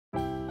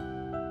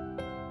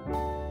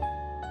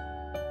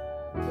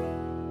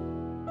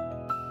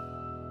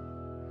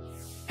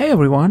Hey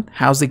everyone,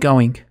 how's it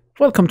going?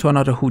 Welcome to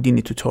another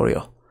Houdini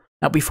tutorial.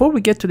 Now before we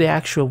get to the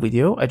actual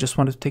video, I just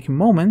wanted to take a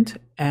moment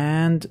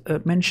and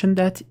mention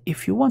that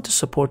if you want to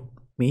support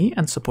me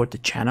and support the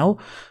channel,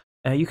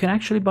 you can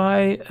actually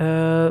buy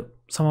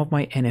some of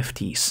my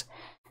NFTs.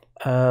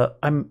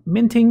 I'm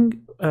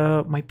minting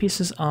my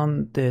pieces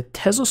on the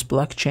Tezos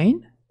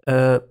blockchain,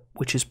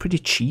 which is pretty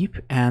cheap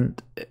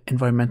and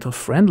environmental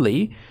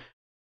friendly.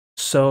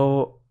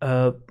 So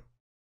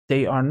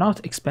they are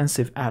not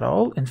expensive at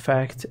all. In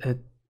fact,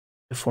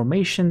 the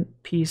formation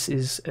piece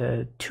is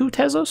 2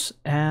 Tezos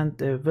and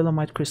the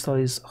Willemite crystal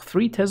is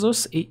 3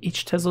 Tezos.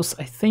 Each Tezos,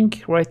 I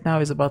think, right now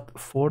is about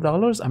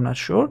 $4. I'm not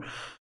sure.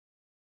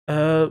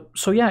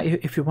 So yeah,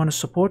 if you want to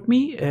support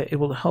me, it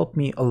will help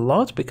me a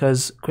lot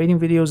because creating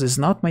videos is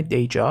not my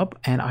day job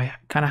and I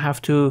kind of have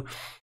to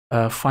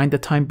find the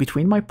time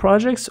between my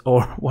projects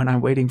or when I'm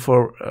waiting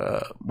for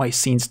my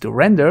scenes to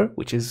render,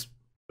 which is,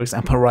 for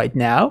example, right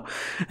now,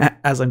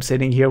 as I'm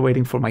sitting here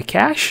waiting for my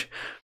cache.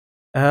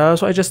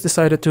 So I just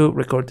decided to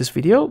record this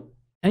video,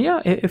 and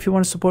yeah, if you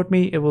want to support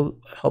me, it will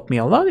help me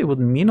a lot. It would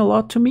mean a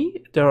lot to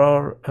me. There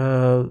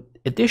are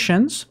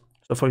editions.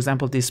 So for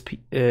example, this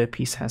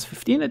piece has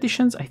 15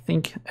 editions. I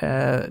think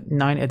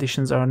 9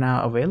 editions are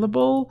now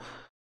available.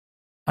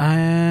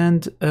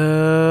 And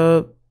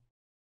let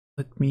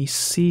me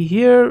see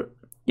here.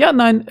 Yeah,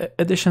 9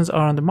 editions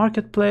are on the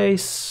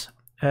marketplace.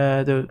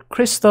 The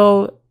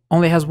crystal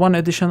only has 1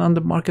 edition on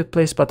the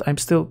marketplace, but I'm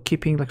still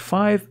keeping like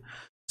 5.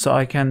 So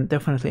I can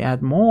definitely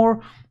add more.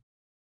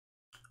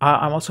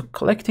 I'm also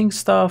collecting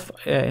stuff.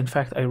 In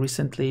fact, I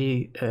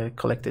recently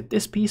collected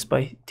this piece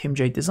by Tim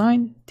J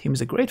Design. Tim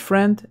is a great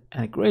friend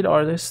and a great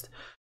artist.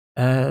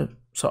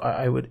 So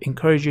I would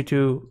encourage you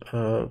to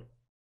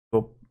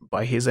go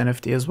buy his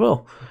NFT as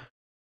well.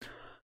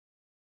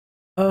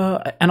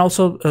 And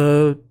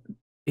also,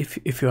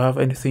 if you have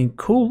anything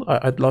cool,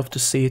 I'd love to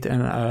see it.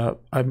 And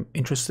I'm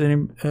interested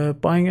in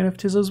buying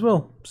NFTs as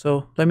well.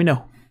 So let me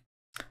know.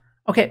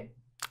 Okay.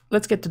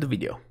 Let's get to the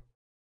video.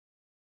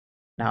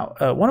 Now,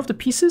 one of the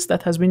pieces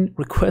that has been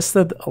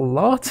requested a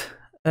lot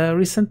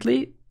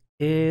recently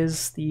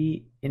is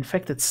the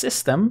infected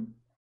system.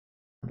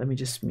 Let me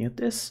just mute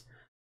this.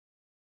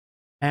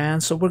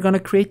 And so we're going to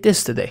create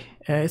this today.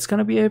 It's going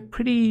to be a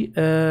pretty,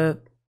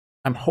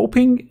 I'm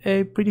hoping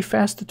a pretty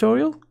fast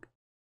tutorial.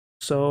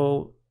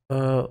 So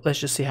let's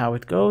just see how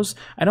it goes.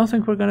 I don't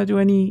think we're going to do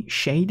any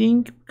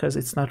shading because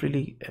it's not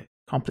really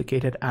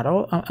complicated at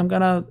all. I'm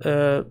going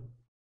to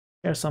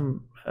share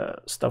some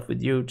stuff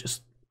with you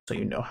just so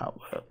you know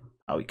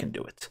how you can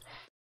do it.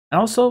 And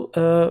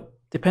also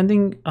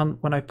depending on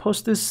when I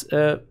post this,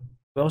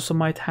 we also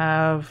might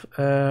have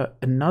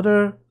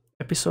another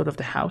episode of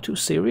the how-to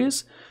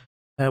series,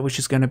 which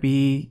is going to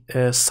be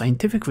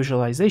scientific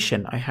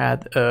visualization. I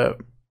had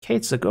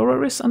Kate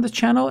Zagoraris on the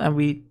channel and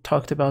we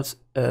talked about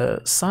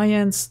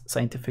science,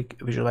 scientific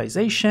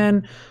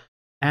visualization,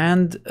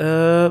 and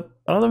a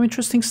lot of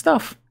interesting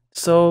stuff.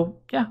 So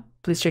yeah,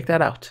 please check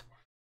that out.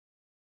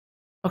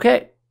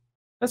 Okay,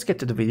 let's get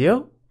to the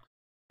video.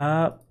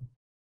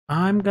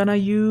 I'm gonna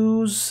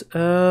use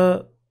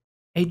a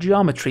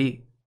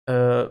geometry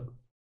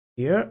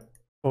here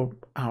for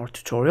our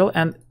tutorial,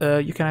 and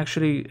you can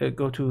actually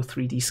go to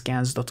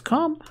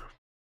 3dscans.com.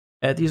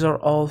 These are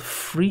all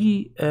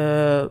free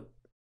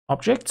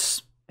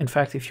objects. In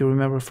fact, if you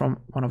remember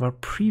from one of our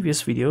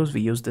previous videos, we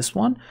used this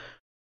one.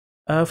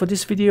 For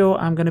this video,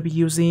 I'm gonna be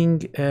using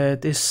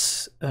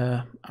this,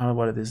 I don't know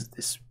what it is,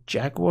 this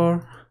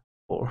Jaguar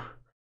or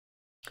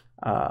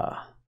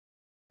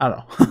I don't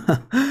know.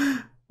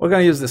 We're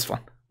gonna use this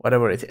one,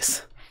 whatever it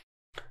is.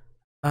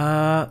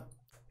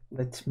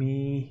 Let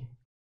me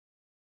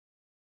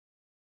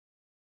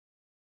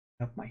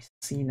have my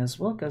scene as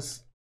well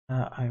because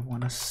I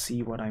want to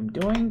see what I'm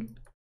doing.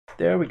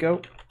 There we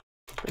go.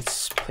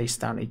 Let's place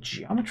down a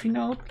geometry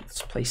node.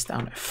 Let's place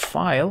down a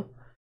file,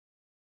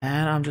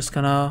 and I'm just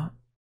gonna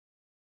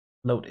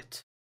load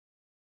it.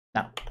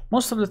 Now,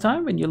 most of the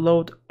time when you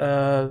load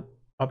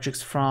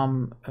objects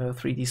from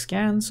 3D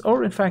scans,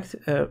 or in fact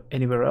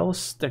anywhere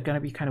else, they're going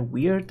to be kind of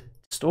weird,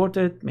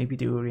 distorted. Maybe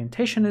the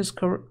orientation is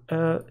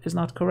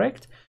not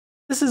correct.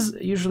 This is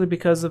usually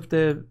because of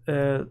the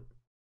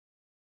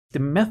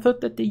method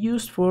that they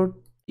used for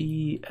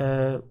the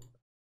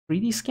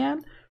 3D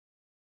scan.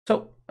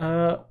 So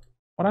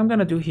what I'm going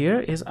to do here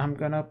is I'm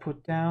going to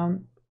put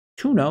down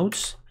 2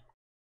 nodes,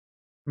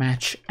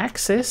 match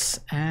axis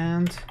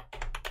and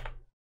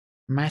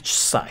match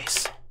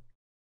size.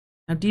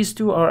 And these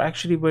 2 are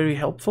actually very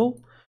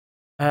helpful.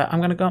 I'm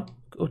going to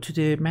go to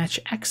the match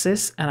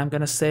axis and I'm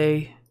going to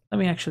say, let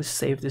me actually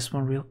save this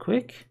one real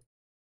quick.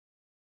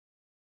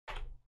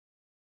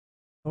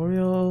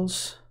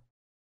 Tutorials.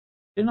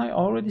 Didn't I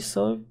already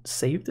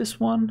save this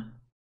one?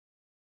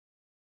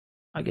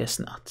 I guess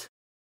not.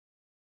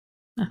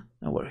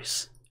 No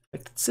worries.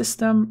 Infected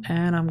system,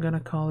 and I'm going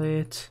to call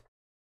it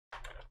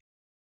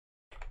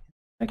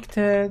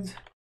infected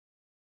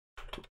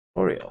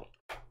tutorial.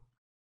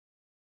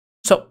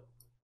 So,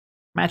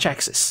 match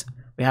axis.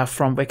 We have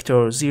from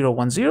vector 0,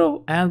 1,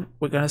 0, and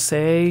we're going to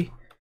say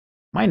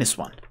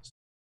 -1.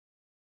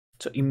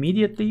 So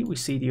immediately we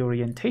see the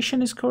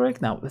orientation is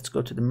correct. Now let's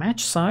go to the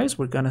match size.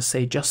 We're gonna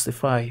say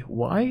justify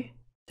Y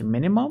to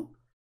minimum.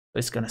 So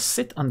it's gonna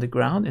sit on the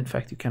ground. In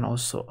fact, you can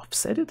also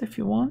offset it if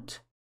you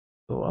want.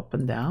 Go up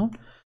and down.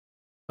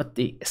 But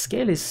the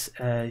scale is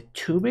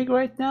too big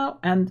right now.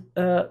 And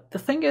the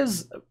thing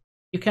is,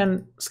 you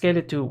can scale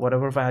it to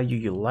whatever value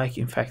you like.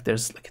 In fact,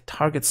 there's like a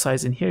target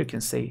size in here. You can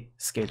say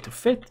scale to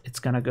fit. It's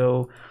gonna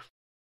go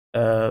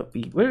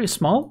be very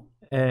small.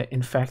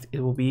 In fact, it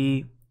will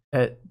be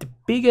the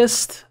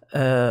biggest,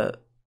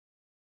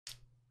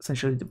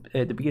 essentially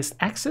the biggest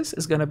axis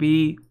is gonna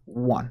be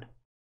 1.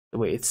 The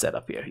way it's set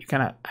up here, you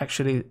can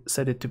actually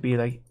set it to be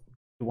like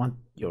you want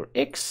your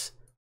X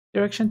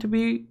direction to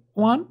be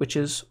 1, which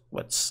is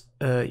what's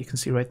you can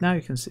see right now.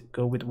 You can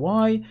go with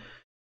Y, you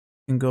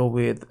can go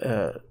with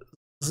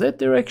Z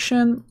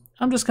direction.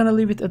 I'm just gonna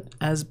leave it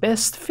as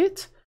best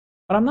fit,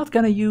 but I'm not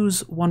gonna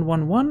use 1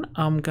 1 1.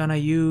 I'm gonna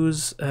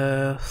use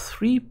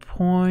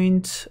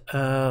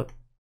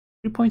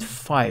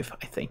 3.5,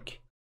 I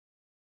think.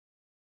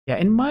 Yeah,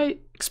 in my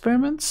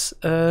experiments,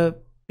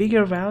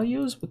 bigger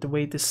values with the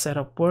way this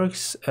setup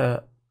works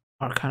are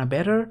kind of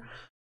better.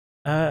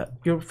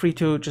 You're free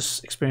to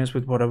just experience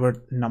with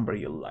whatever number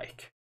you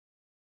like.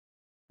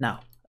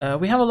 Now,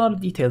 we have a lot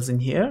of details in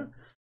here,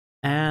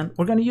 and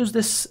we're going to use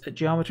this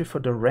geometry for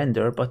the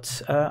render,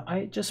 but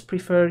I just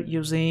prefer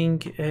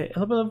using a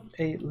little bit of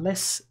a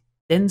less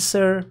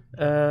denser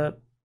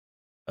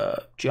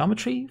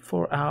geometry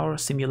for our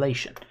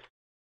simulation.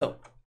 So,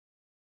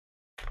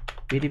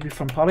 VDB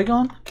from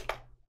Polygon,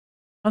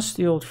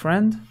 trusty old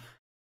friend,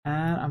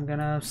 and I'm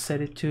gonna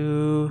set it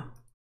to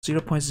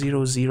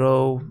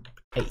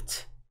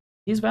 0.008.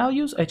 These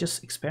values, I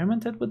just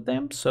experimented with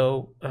them,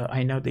 so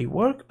I know they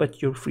work,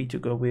 but you're free to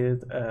go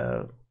with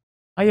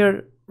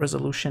higher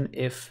resolution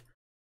if,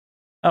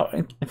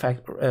 in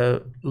fact,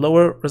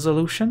 lower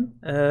resolution.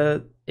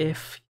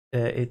 If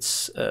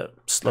it's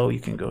slow, you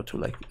can go to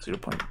like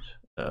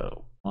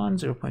 0.1,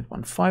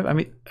 0.15. I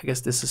mean, I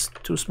guess this is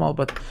too small,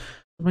 but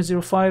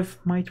 0.05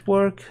 might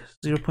work.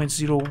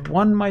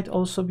 0.01 might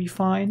also be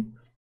fine.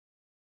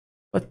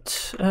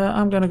 But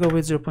I'm gonna go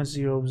with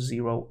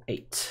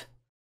 0.008,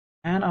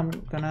 and I'm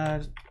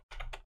gonna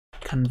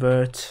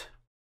convert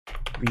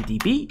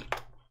VDB,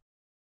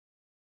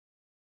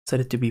 set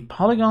it to be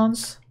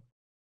polygons,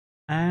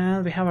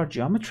 and we have our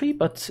geometry,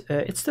 but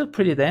it's still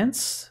pretty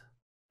dense.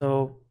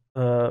 So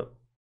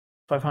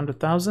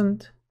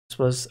 500,000. This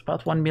was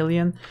about 1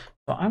 million.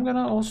 So I'm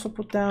gonna also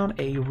put down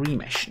a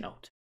remesh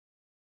node.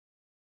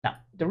 Now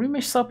the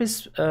remesh sub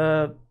is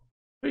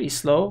pretty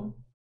slow.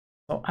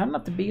 So I'm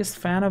not the biggest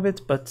fan of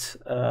it, but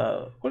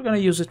we're gonna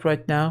use it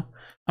right now.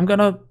 I'm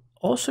gonna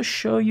also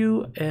show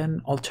you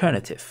an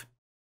alternative.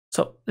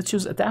 So let's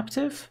use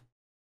adaptive,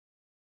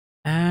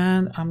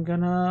 and I'm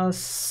gonna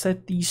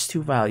set these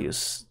two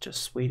values.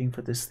 Just waiting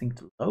for this thing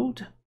to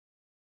load.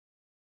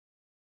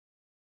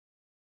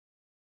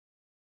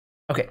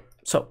 Okay,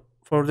 so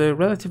for the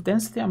relative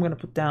density, I'm gonna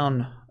put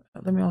down,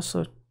 let me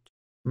also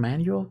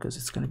manual because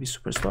it's gonna be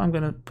super slow. I'm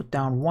gonna put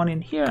down 1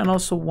 in here and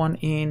also 1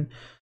 in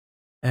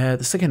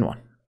the second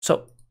one.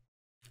 So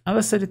I'm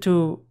gonna set it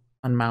to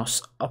on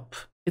mouse up.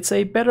 It's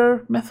a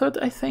better method,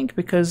 I think,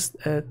 because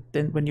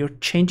then when you're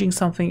changing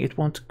something, it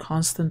won't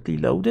constantly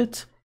load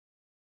it.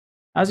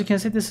 As you can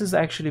see, this is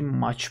actually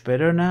much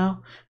better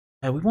now.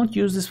 We won't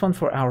use this one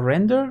for our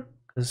render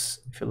because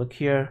if you look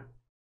here,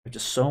 there's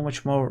just so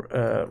much more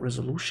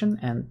resolution,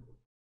 and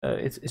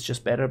it's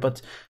just better.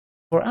 But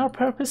for our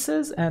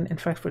purposes, and in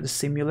fact for the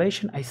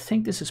simulation, I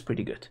think this is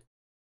pretty good.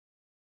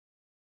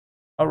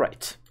 All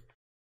right.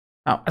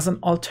 Now, as an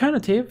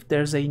alternative,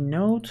 there's a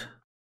node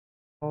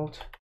called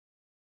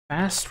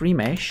Fast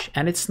Remesh,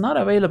 and it's not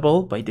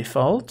available by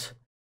default,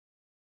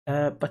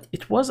 but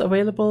it was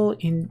available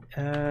in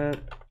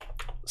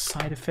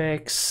side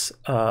effects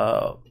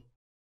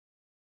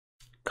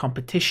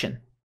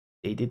competition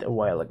they did a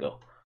while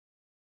ago.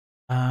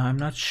 I'm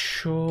not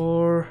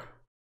sure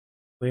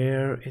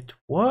where it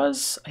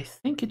was. I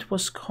think it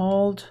was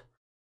called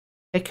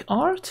Tech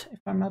Art, if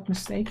I'm not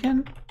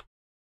mistaken.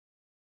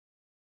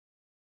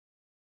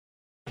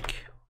 Tech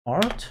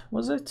Art,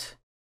 was it?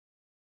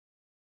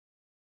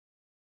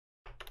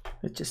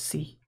 Let's just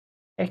see.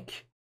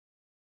 Tech.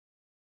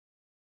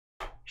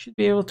 Should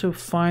be able to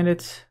find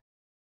it.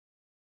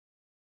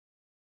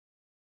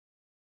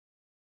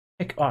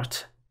 Tech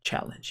Art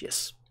Challenge,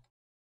 yes.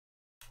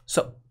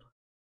 So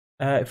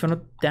if you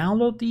want to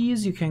download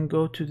these, you can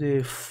go to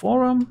the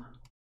forum.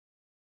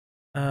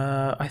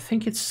 I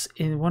think it's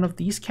in one of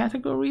these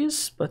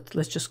categories, but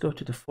let's just go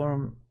to the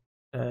forum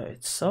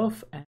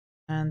itself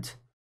and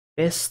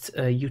best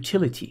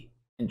utility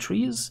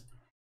entries.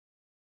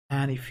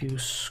 And if you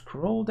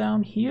scroll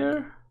down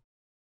here,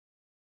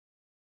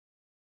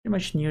 pretty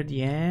much near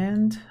the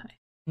end, I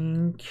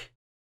think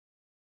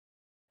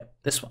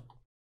this one,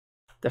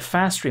 the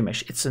Fast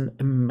Remesh. It's an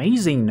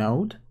amazing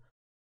node.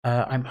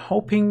 I'm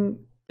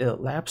hoping the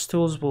Labs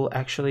tools will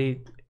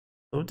actually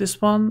load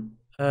this one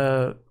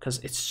because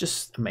it's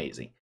just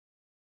amazing.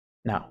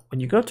 Now,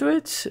 when you go to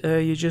it,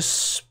 you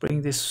just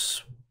bring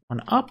this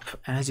one up,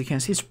 and as you can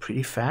see, it's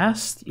pretty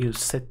fast. You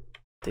set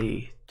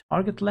the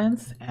target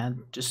length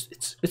and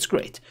just it's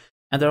great.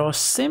 And there are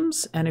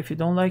sims, and if you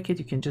don't like it,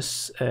 you can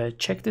just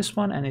check this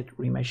one and it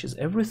remeshes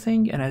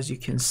everything. And as you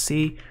can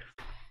see,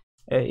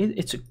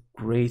 it's a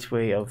great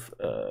way of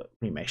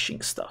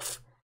remeshing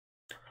stuff.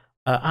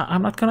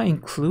 I'm not gonna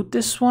include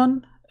this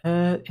one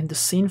in the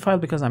scene file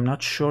because I'm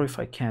not sure if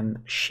I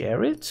can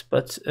share it,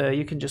 but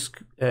you can just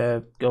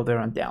go there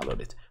and download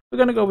it. We're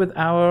gonna go with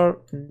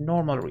our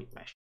normal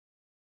remesh.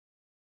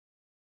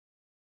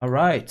 All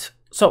right,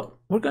 so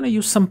we're gonna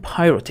use some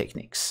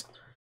pyrotechniques.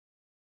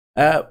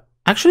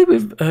 Actually,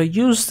 we've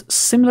used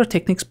similar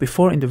techniques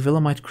before in the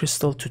Willemite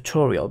crystal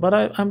tutorial, but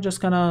I'm just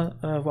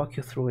gonna walk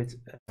you through it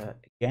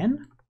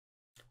again.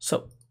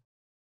 So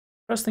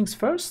first things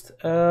first,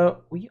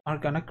 we are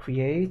gonna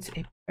create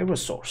a pyro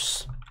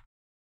source.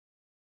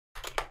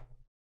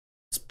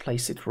 Let's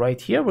place it right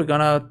here. We're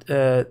gonna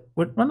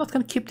we're not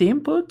gonna keep the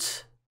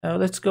input.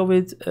 Let's go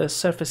with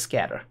surface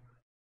scatter.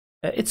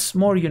 It's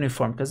more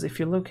uniform because if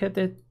you look at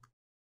it,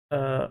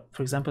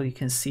 for example, you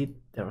can see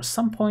there are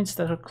some points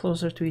that are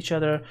closer to each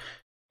other.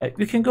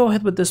 You can go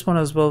ahead with this one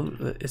as well.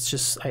 It's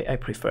just I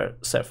prefer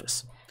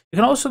surface. You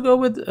can also go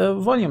with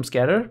volume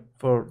scatter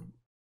for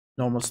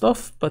normal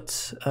stuff,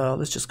 but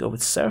let's just go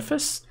with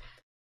surface.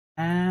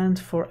 And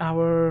for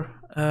our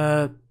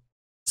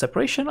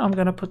separation, I'm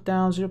gonna put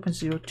down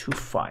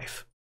 0.025. I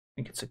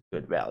think it's a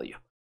good value.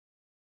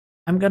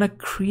 I'm gonna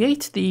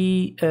create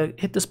the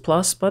hit this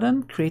plus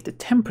button, create the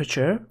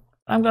temperature.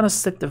 I'm gonna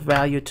set the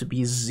value to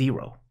be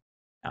 0.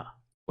 Now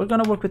we're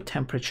gonna work with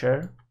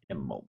temperature in a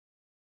moment.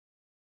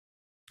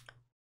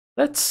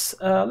 Let's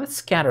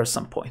scatter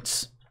some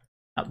points.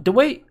 Now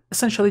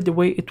essentially the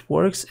way it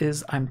works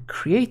is I'm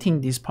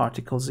creating these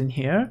particles in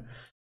here.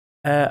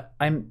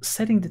 I'm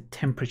setting the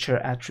temperature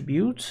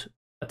attribute,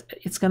 but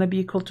it's gonna be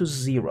equal to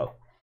 0.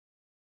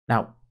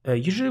 Now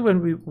usually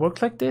when we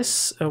work like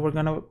this, we're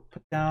gonna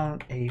put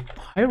down a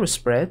pyro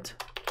spread,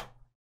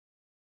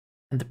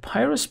 and the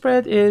pyro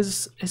spread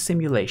is a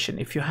simulation.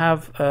 If you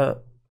have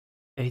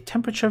a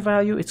temperature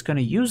value, it's gonna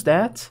use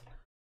that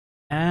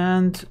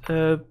and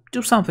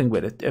do something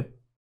with it.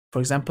 For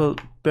example,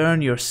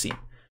 burn your scene.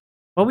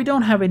 But we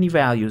don't have any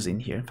values in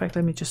here. In fact,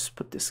 let me just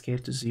put the scale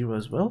to 0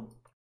 as well.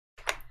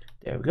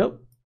 There we go.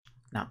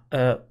 Now,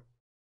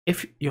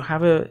 if you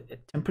have a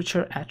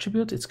temperature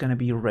attribute, it's gonna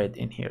be red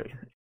in here.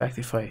 In fact,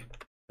 if I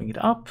bring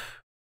it up,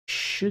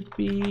 should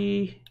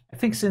be, I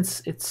think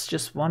since it's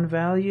just one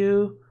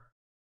value,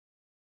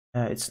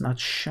 it's not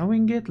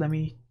showing it. Let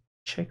me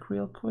check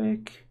real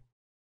quick.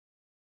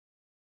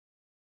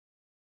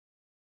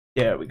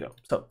 There we go.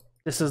 So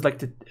this is like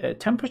the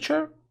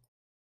temperature,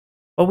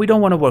 but we don't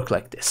want to work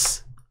like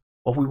this.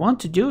 What we want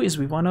to do is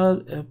we want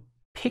to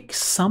pick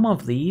some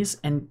of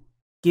these and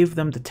give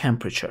them the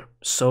temperature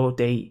so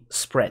they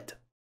spread.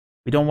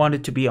 We don't want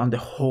it to be on the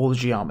whole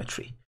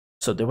geometry.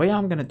 So the way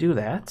I'm going to do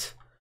that,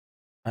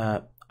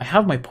 I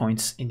have my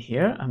points in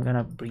here. I'm going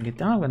to bring it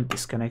down. I'm going to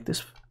disconnect this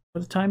for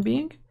the time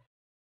being.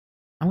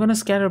 I'm going to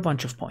scatter a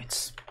bunch of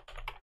points.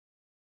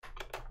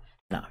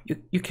 Now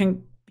you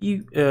can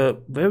be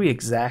very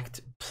exact,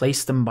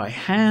 place them by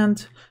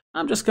hand.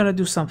 I'm just going to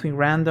do something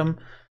random.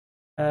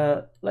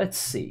 Let's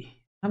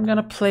see. I'm going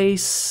to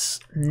place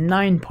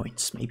 9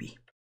 points maybe.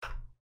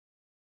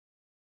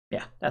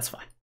 Yeah, that's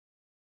fine.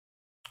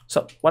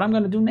 So what I'm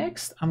going to do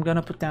next, I'm going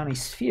to put down a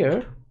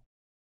sphere.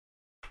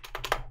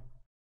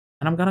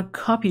 And I'm going to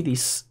copy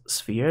this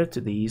sphere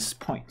to these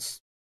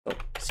points. So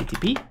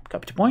CTP,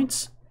 copy to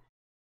points.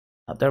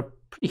 Now they're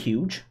pretty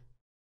huge.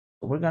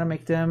 So we're going to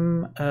make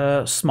them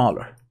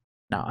smaller.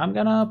 Now I'm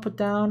going to put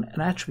down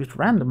an attribute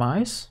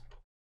randomize.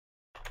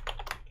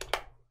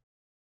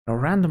 I'll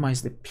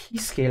randomize the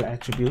p-scale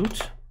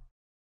attribute.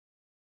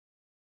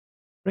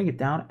 Bring it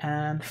down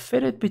and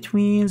fit it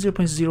between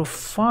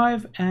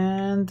 0.05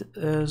 and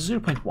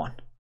 0.1.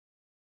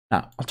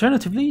 Now,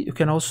 alternatively, you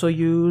can also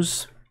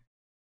use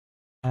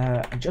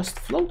adjust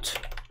float,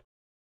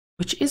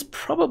 which is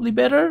probably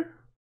better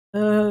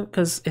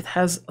because it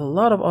has a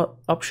lot of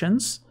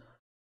options,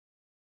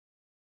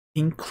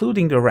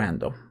 including the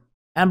random.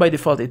 And by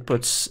default, it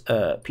puts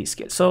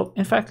p-scale. So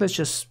in fact, let's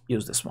just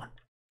use this one.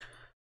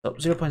 So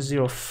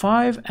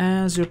 0.05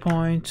 and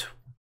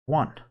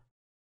 0.1.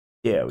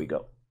 There we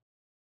go.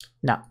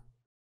 Now,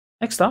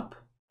 next up,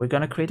 we're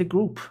going to create a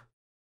group.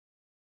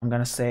 I'm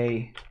going to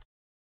say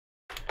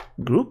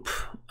group.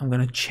 I'm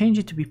going to change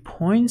it to be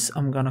points.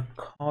 I'm going to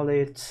call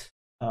it,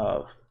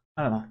 I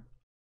don't know,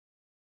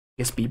 I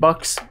guess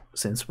B-box,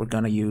 since we're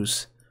going to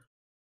use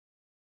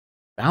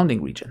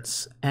bounding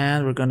regions.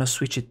 And we're going to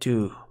switch it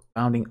to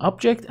bounding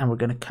object, and we're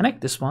going to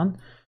connect this one.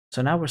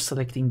 So now we're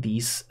selecting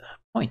these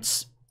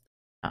points.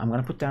 I'm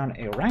going to put down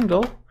a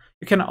wrangle.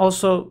 You can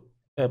also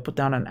put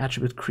down an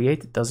attribute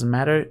create. It doesn't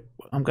matter.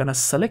 I'm going to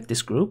select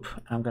this group.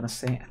 And I'm going to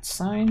say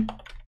 @sign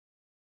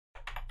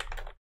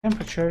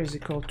temperature is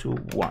equal to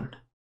 1.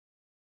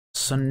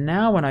 So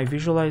now when I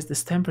visualize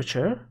this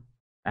temperature,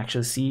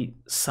 actually see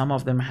some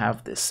of them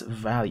have this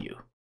value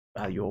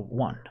of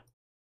 1.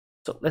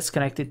 So let's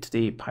connect it to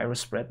the pyro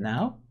spread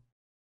now.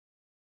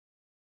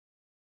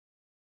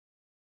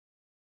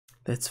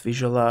 let's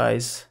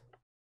visualize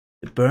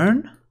the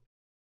burn.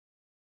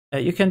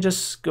 You can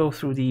just go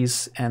through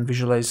these and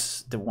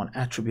visualize the one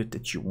attribute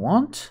that you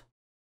want.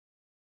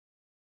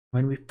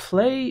 When we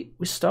play,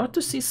 we start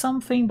to see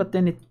something, but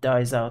then it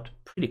dies out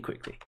pretty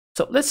quickly.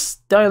 So let's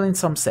dial in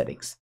some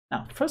settings.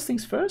 Now, first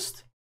things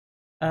first,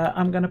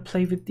 I'm gonna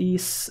play with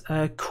this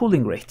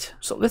cooling rate.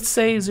 So let's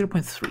say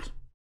 0.3.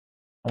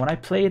 When I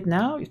play it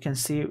now, you can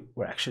see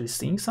we're actually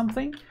seeing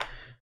something,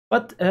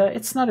 but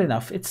it's not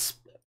enough. It's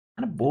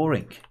kind of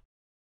boring,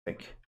 I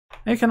think.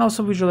 You can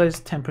also visualize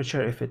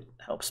temperature if it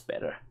helps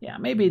better. Yeah,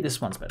 maybe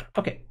this one's better.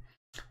 Okay,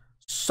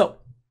 so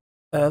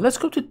let's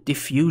go to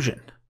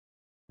diffusion.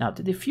 Now,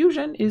 the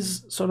diffusion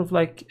is sort of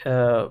like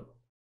how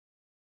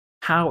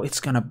it's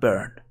gonna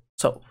burn.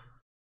 So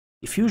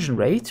diffusion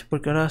rate, we're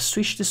gonna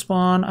switch this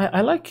one.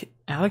 I like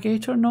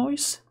alligator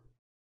noise.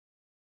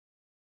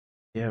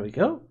 There we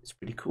go, it's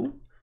pretty cool.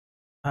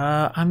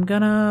 I'm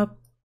gonna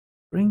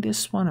bring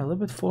this one a little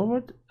bit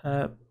forward,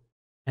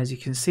 as you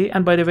can see.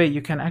 And by the way,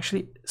 you can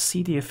actually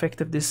see the effect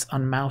of this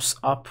on mouse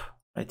up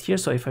right here.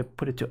 So if I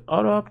put it to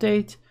auto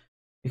update,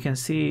 you can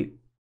see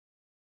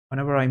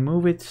whenever I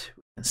move it,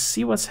 you can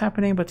see what's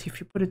happening. But if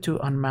you put it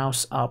to on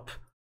mouse up,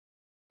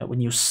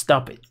 when you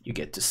stop it, you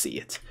get to see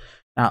it.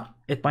 Now,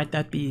 it might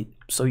not be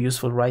so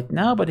useful right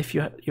now, but if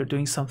you're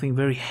doing something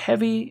very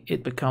heavy,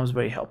 it becomes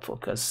very helpful,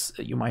 because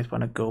you might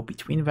want to go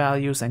between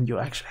values and you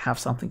actually have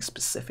something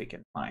specific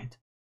in mind.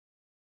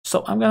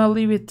 So I'm going to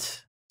leave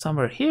it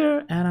somewhere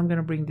here, and I'm going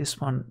to bring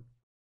this one,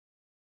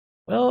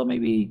 well,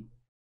 maybe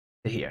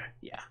here.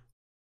 Yeah,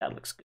 that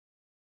looks good.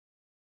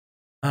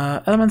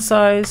 Element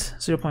size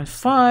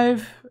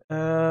 0.5,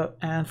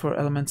 and for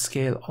element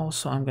scale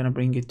also I'm going to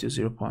bring it to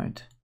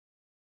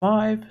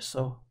 0.5,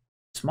 so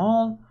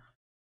small.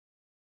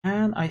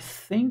 And I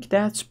think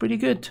that's pretty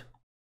good.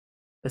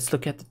 Let's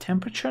look at the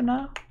temperature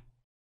now.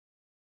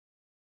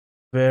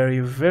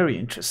 Very, very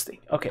interesting.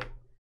 Okay,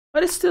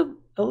 but it's still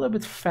a little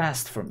bit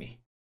fast for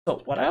me.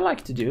 So what I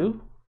like to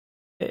do,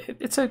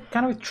 it's a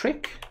kind of a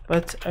trick,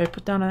 but I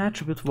put down an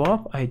attribute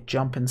warp, I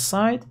jump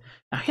inside.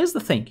 Now here's the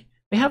thing,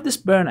 we have this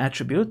burn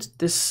attribute.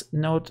 This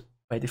node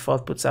by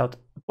default puts out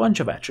a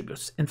bunch of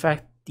attributes. In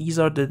fact, these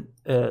are the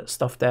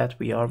stuff that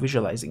we are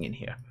visualizing in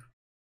here.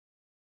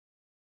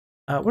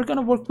 We're going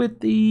to work with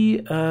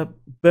the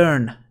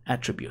burn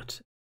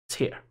attribute. It's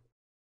here.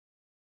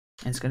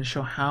 And it's going to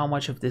show how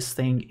much of this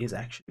thing is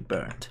actually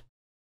burned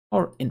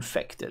or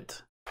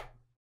infected.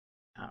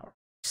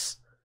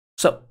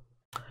 So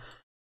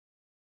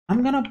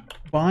I'm going to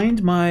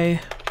bind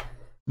my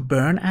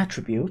burn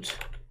attribute.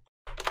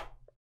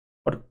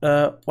 What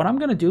I'm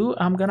going to do,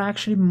 I'm going to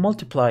actually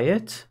multiply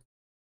it.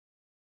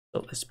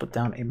 So let's put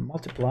down a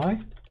multiply.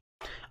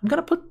 I'm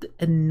going to put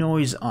a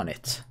noise on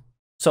it.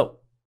 So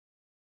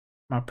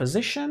our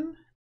position,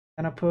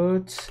 I'm gonna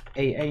put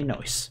AA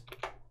noise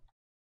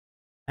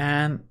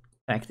and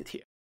connect it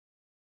here,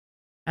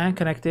 and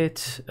connect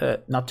it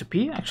not to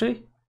P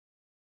actually,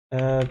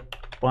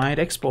 bind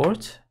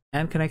export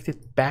and connect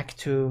it back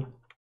to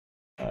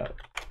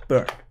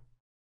burn.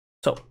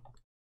 So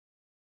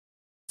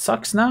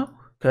sucks now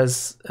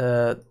because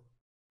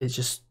it's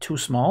just too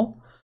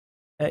small.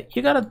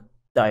 You gotta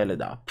dial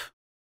it up.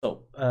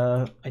 So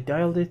I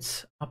dialed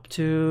it up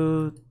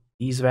to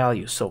these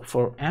values. So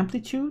for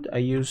amplitude, I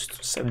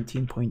used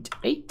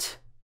 17.8.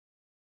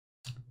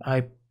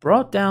 I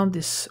brought down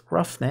this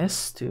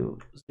roughness to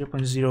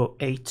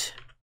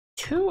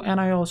 0.082, and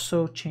I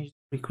also changed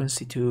the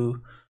frequency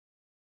to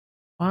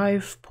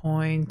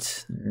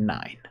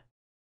 5.9.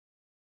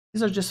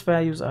 These are just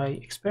values I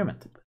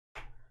experimented with.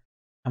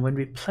 And when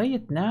we play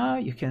it now,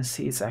 you can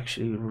see it's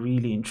actually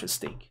really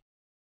interesting.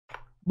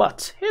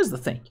 But here's the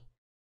thing.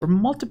 We're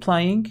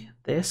multiplying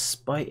this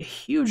by a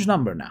huge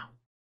number now.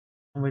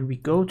 And when we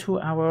go to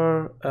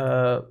our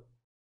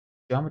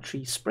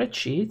geometry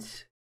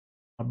spreadsheet,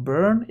 our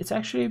burn, it's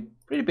actually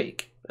pretty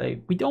big.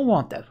 We don't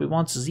want that. We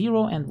want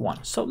 0 and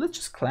 1. So let's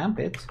just clamp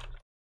it.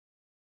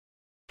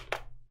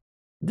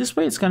 This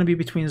way it's going to be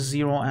between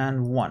 0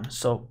 and 1.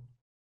 So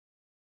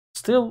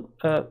still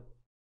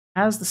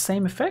has the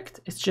same effect.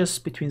 It's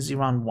just between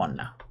 0 and 1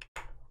 now.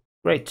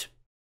 Great.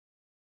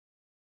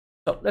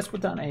 So let's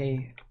put down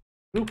a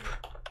group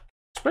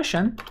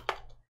expression.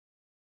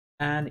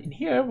 And in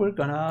here, we're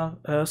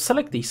gonna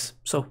select these.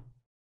 So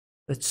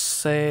let's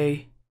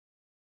say,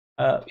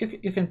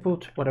 you can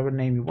put whatever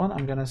name you want.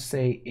 I'm gonna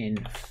say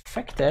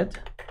infected.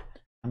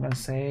 I'm gonna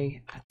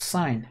say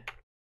sign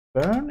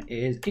burn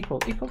is equal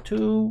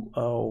to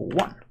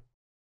 1.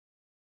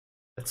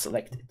 Let's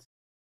select it.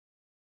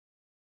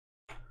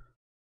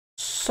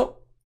 So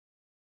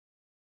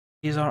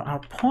these are our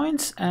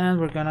points,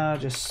 and we're gonna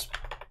just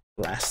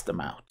blast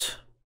them out.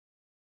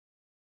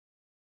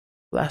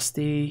 Blast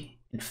the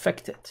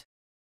infected.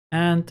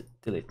 And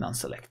delete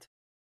non-select.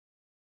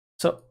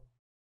 So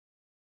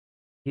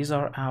these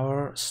are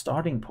our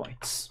starting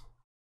points.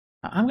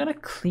 Now, I'm gonna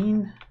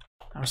clean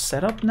our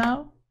setup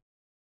now.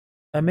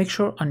 Make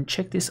sure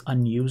uncheck this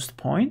unused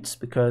points,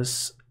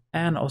 because,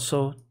 and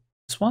also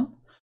this one,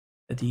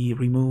 the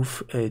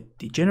remove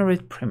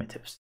degenerate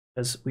primitives.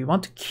 because we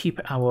want to keep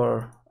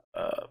our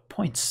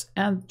points,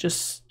 and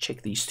just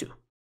check these two.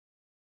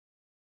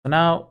 So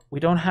now we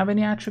don't have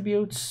any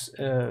attributes.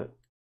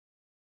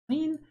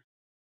 Clean.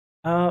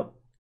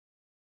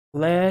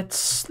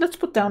 Let's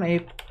put down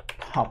a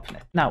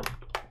popnet. Now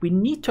we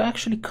need to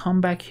actually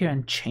come back here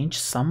and change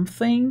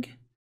something,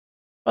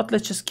 but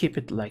let's just keep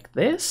it like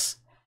this.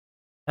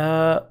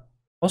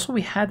 Also,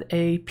 we had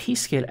a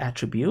p-scale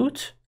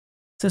attribute.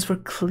 Since we're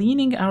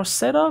cleaning our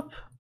setup,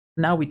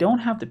 now we don't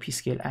have the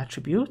p-scale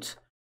attribute.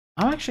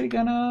 I'm actually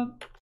gonna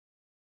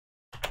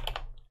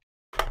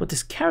put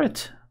this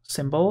caret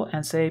symbol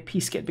and say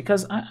p-scale,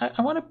 because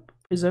I want to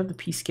preserve the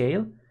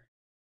p-scale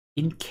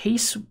in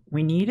case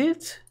we need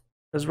it,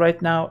 because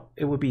right now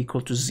it would be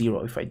equal to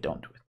 0 if I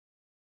don't do it.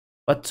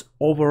 But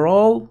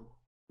overall,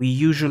 we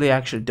usually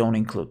actually don't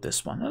include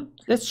this one.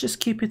 Let's just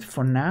keep it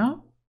for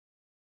now.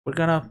 We're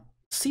gonna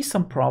see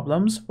some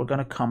problems. We're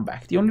gonna come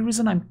back. The only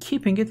reason I'm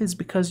keeping it is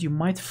because you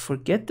might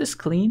forget this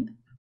clean.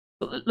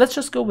 So let's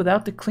just go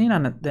without the clean,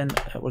 and then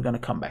we're gonna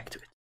come back to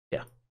it.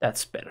 Yeah,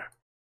 that's better.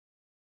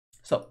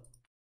 So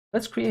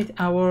let's create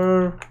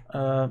our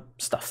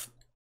stuff.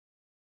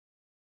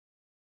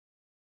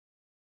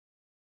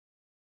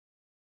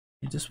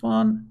 This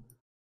one.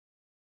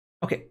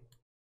 Okay.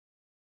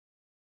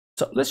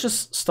 So let's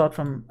just start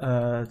from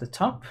the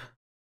top.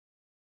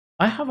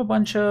 I have a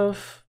bunch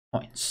of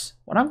points.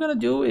 What I'm gonna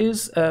do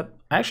is I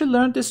actually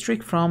learned this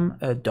trick from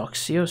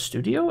Doxio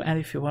Studio, and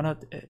if you wanna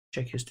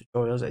check his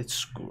tutorials,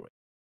 it's great.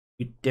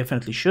 You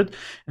definitely should.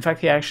 In fact,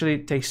 he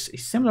actually takes a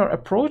similar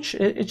approach.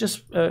 It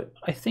just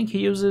I think he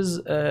uses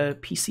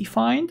PC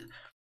find,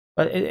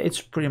 but it's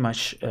pretty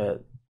much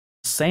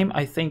same.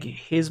 I think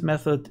his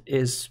method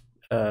is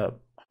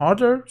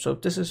harder, so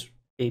this is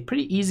a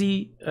pretty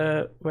easy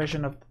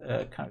version of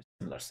kind of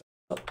similar stuff.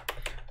 So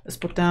let's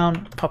put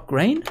down pop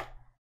grain,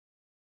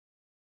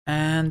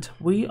 and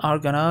we are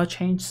gonna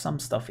change some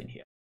stuff in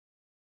here.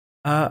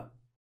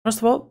 First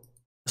of all,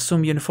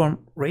 assume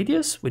uniform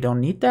radius. We don't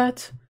need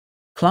that.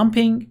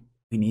 Clumping,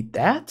 we need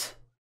that.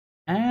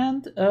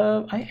 And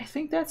I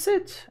think that's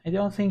it. I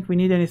don't think we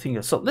need anything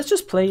else. So let's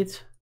just play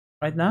it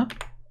right now.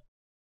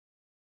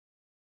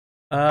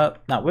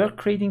 Now we're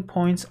creating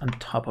points on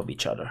top of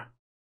each other.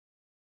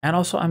 And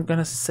also I'm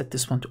gonna set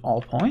this one to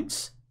all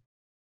points.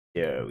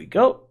 There we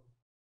go.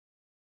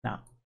 Now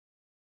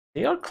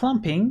they are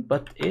clumping,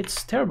 but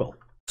it's terrible.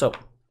 So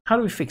how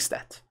do we fix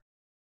that?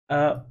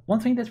 One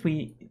thing that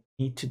we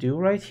need to do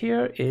right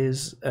here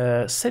is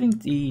setting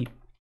the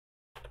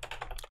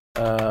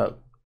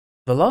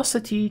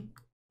velocity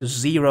to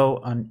 0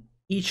 on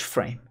each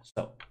frame.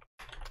 So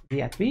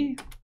v at v,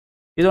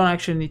 you don't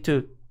actually need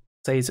to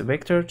say it's a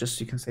vector, just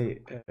you can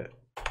say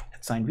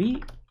at sign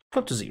v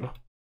equal to 0.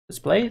 Let's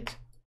play it.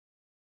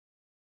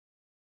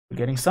 We're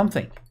getting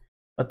something,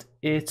 but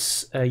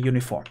it's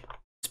uniform.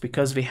 It's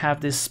because we have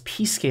this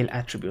p-scale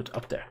attribute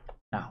up there.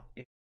 Now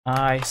if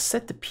I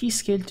set the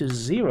p-scale to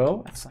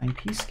 0, at sign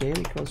p-scale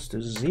equals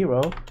to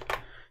 0,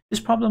 this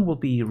problem will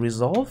be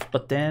resolved,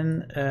 but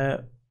then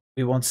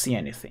we won't see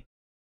anything.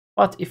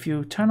 But if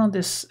you turn on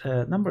this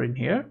number in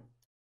here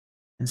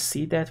and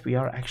see that we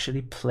are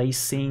actually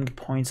placing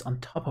points on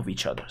top of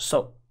each other.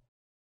 So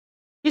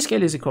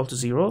p-scale is equal to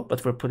 0,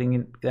 but we're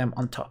putting them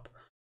on top.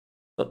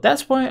 So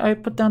that's why I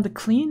put down the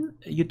clean.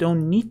 You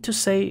don't need to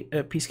say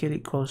p-scale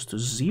equals to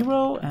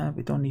 0, and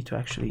we don't need to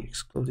actually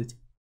exclude it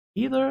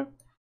either.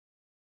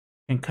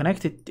 You can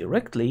connect it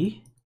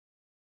directly,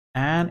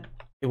 and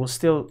it will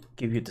still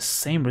give you the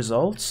same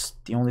results.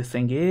 The only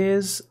thing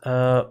is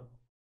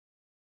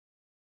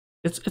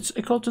it's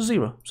equal to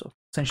 0, so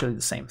essentially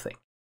the same thing.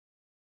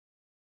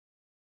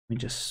 Let me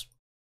just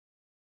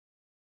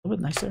a little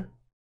bit nicer.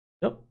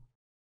 Yep.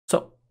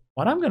 So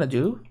what I'm gonna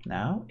do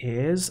now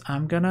is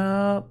I'm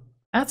gonna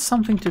add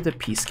something to the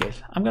p-scale.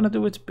 I'm gonna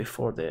do it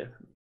before the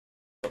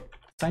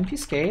sign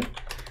p-scale.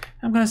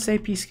 I'm gonna say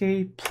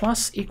p-scale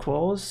plus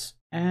equals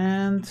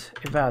and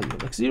a value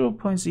like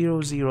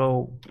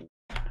 0.00.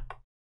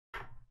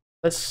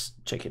 Let's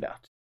check it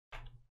out.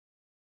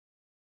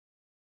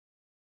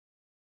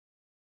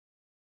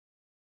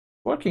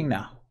 Working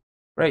now,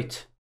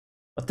 great.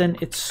 But then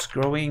it's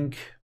growing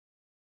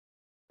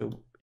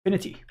to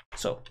infinity,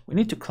 so we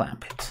need to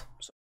clamp it.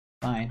 So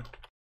sign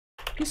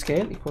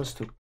p-scale equals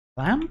to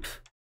clamp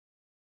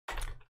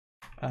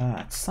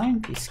at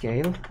sign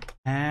p-scale,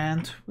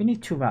 and we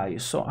need two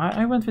values. So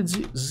I went with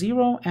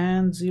 0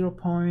 and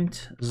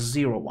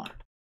 0.01.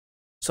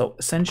 So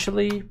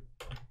essentially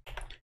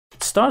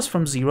it starts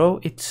from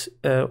 0.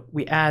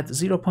 We add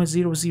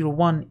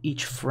 0.001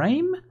 each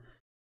frame,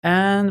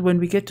 and when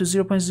we get to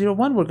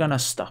 0.01 we're gonna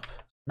stop.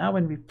 Now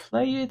when we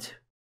play it,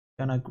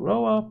 we're gonna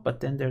grow up, but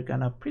then they're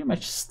gonna pretty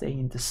much stay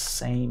in the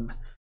same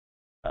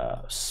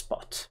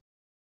spot.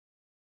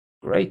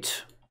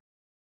 Great.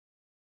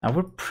 Now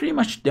we're pretty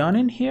much done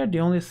in here. The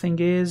only thing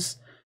is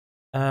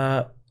if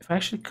I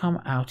actually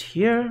come out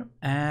here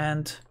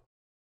and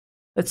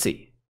let's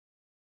see,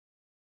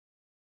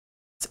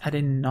 let's add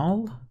a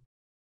null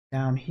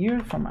down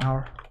here from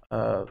our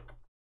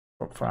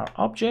for our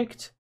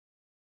object.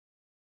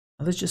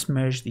 Let's just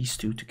merge these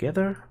two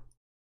together.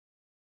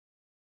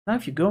 Now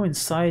if you go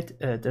inside,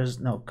 there's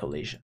no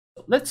collision.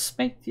 So let's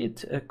make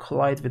it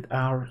collide with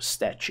our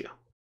statue.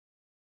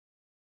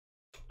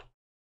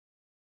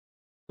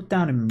 Put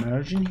down a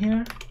merge in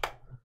here.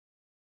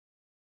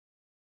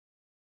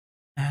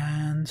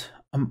 And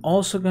I'm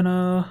also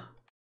gonna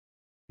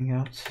bring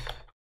out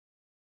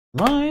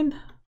line.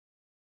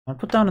 I'll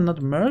put down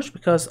another merge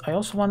because I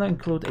also want to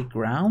include a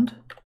ground.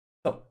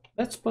 So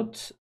let's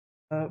put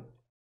a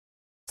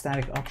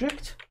static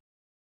object.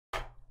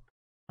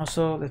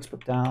 Also, let's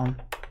put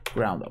down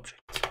ground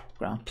object,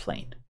 ground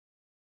plane.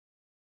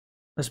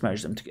 Let's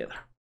merge them together.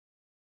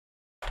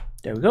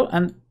 There we go.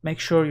 And make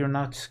sure you're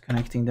not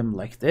connecting them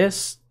like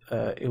this.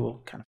 It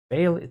will kind of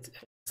fail. It's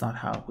not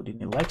how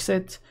Houdini likes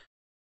it.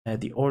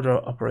 The order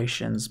of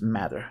operations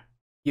matter.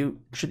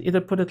 You should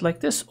either put it like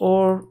this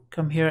or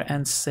come here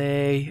and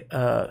say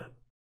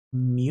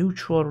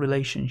mutual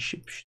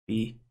relationship should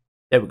be,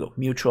 there we go,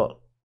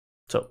 mutual.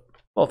 So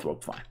both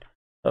work fine.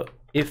 So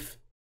if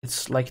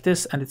it's like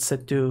this and it's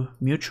set to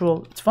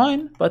mutual, it's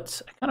fine,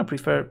 but I kind of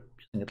prefer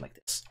using it like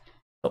this.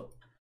 So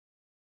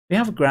we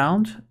have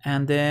ground,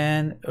 and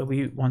then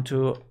we want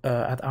to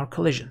add our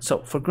collision.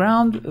 So for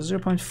ground,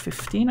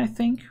 0.15 I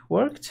think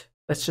worked.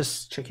 Let's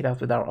just check it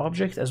out with our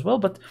object as well,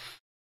 but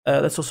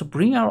let's also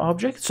bring our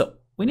object. So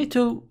we need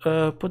to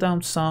put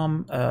down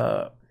some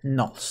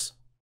nulls.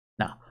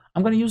 Now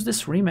I'm going to use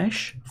this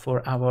remesh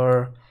for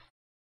our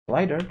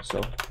collider.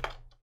 So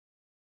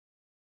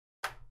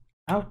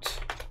out,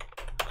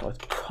 call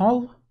it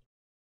call.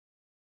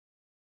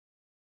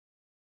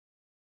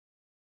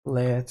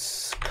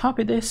 Let's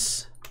copy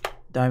this,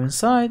 dive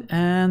inside,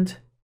 and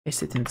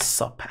paste it in the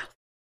subpath.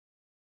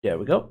 There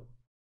we go.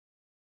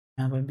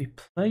 And when we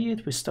play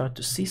it, we start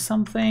to see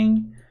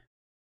something.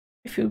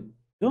 If you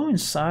go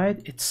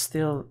inside, it's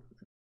still,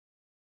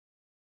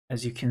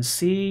 as you can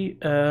see,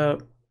 they're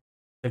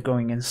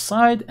going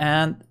inside.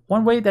 And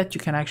one way that you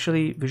can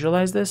actually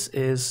visualize this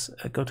is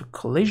go to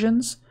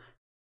collisions,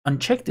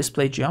 uncheck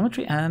display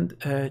geometry, and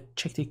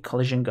check the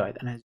collision guide.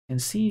 And as you can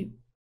see,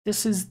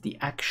 this is the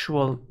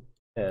actual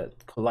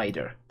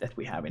collider that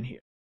we have in here,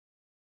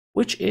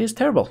 which is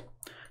terrible.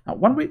 Now,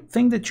 one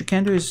thing that you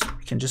can do is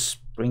you can just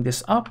bring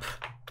this up,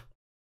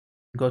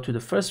 go to the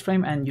first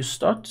frame, and you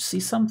start to see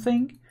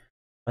something,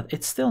 but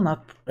it's still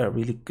not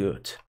really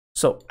good.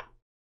 So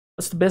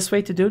what's the best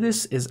way to do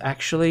this is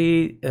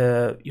actually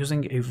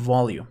using a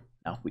volume.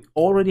 Now we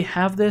already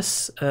have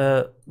this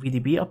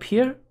VDB up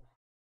here,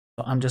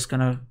 so I'm just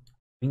gonna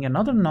bring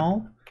another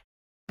null.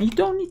 And you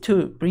don't need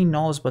to bring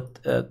nulls, but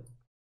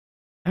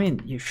I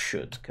mean you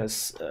should,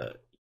 because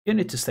you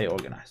need to stay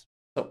organized.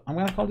 So I'm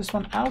gonna call this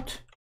one out,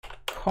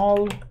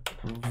 call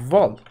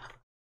vol.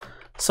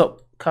 So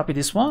copy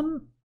this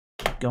one,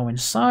 go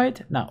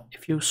inside. Now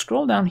if you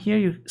scroll down here,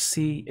 you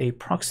see a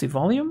proxy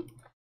volume.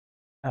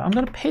 I'm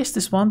going to paste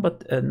this one,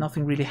 but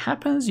nothing really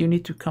happens. You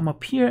need to come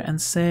up here and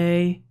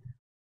say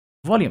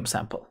volume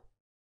sample.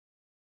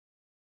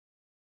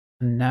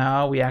 And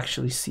now we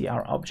actually see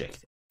our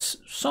object. It's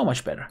so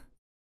much better.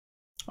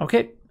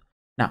 Okay,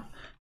 now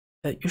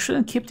you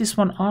shouldn't keep this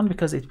one on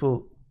because it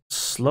will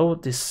slow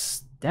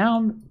this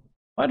down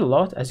quite a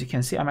lot. As you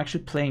can see, I'm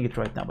actually playing it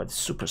right now, but it's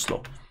super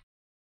slow.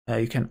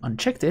 You can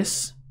uncheck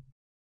this.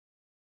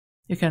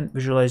 You can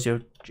visualize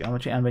your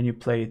geometry, and when you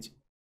play it, it's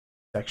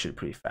actually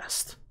pretty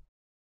fast.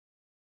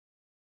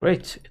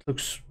 Great, it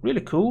looks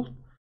really cool.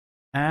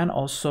 And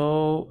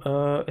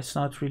also it's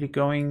not really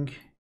going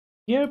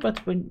here,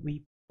 but when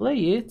we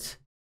play it,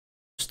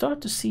 you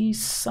start to see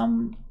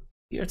some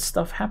weird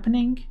stuff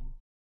happening.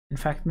 In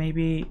fact,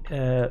 maybe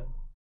it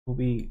will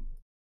be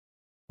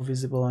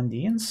visible on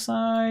the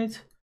inside.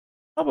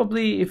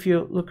 Probably if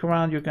you look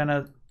around, you're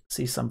gonna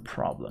see some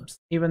problems,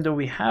 even though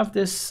we have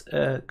this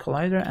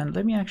collider. And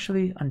let me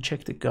actually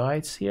uncheck the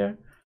guides here.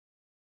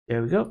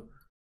 There we go.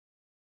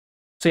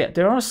 So yeah,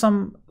 there are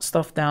some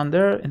stuff down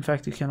there. In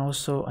fact, you can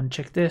also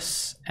uncheck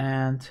this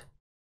and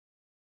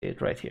see it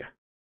right here.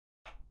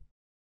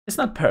 It's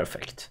not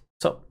perfect.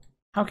 So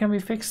how can we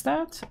fix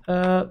that?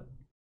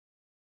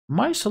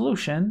 My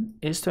solution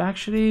is to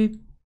actually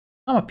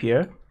come up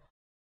here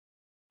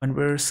when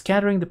we're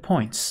scattering the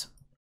points.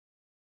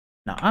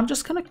 Now I'm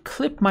just gonna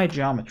clip my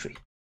geometry.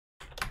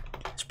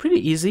 It's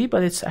pretty easy,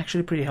 but it's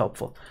actually pretty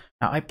helpful.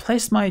 Now I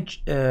placed my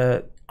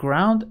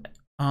ground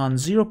on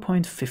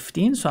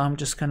 0.15, so I'm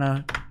just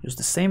gonna use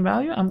the same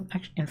value.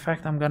 In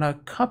fact, I'm gonna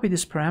copy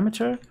this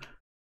parameter,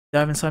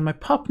 dive inside my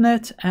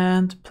popnet,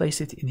 and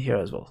place it in here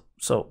as well.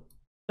 So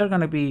they're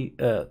gonna be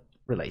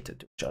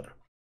related to each other.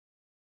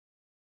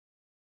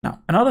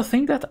 Now, another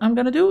thing that I'm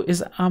gonna do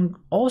is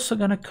I'm also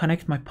gonna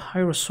connect my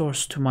pyro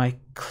source to my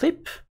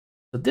clip.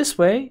 So this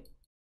way,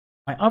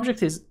 my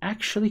object is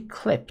actually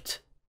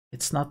clipped.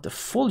 It's not the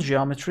full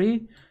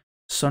geometry.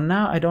 So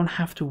now I don't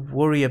have to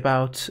worry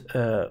about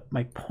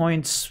my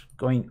points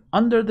going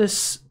under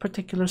this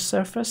particular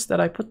surface that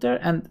I put there,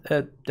 and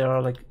there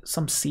are like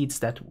some seeds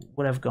that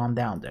would have gone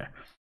down there.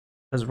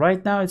 Because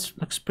right now it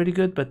looks pretty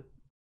good, but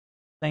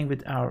playing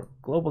with our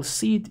global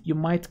seed, you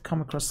might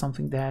come across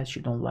something that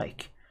you don't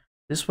like.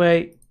 This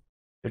way,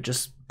 you're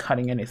just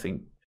cutting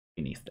anything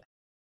beneath that.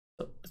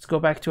 So let's go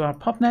back to our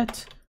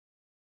PubNet.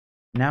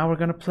 Now we're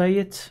going to play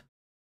it,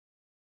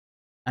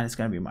 and it's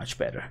going to be much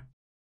better.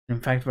 In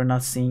fact, we're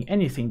not seeing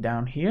anything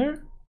down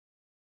here.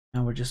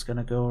 And we're just going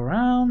to go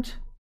around.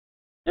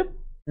 Yep,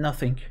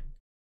 nothing.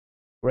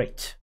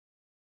 Great.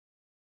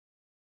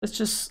 Let's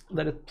just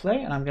let it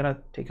play, and I'm going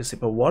to take a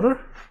sip of water.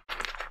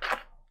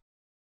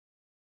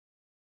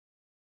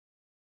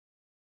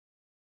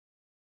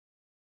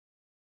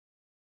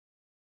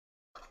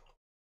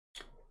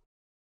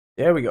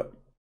 There we go.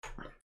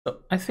 So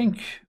I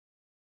think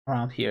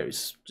around here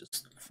is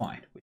just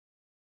fine.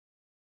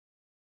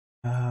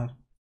 Let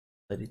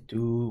it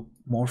do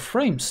more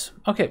frames.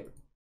 Okay.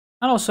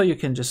 And also you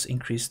can just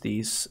increase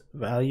these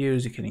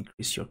values. You can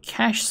increase your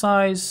cache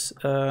size.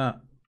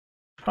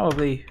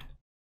 Probably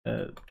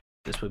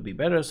this would be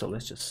better. So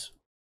let's just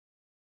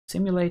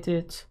simulate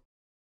it.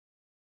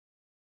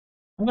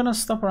 I'm gonna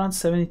stop around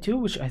 72,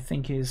 which I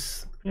think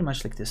is pretty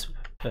much like this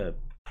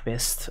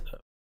best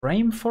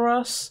frame for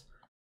us.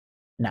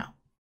 Now,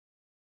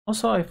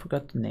 also I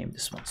forgot to name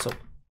this one, so I'm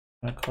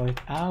gonna call it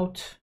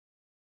out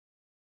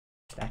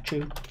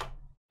statue,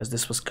 because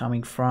this was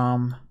coming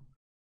from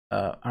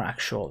our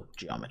actual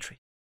geometry.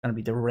 It's gonna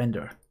be the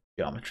render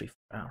geometry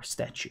for our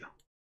statue.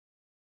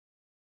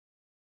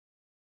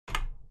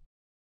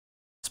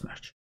 Let's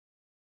merge.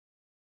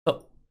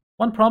 So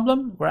one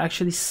problem, we're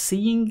actually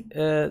seeing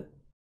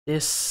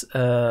this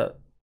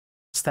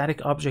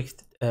static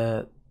object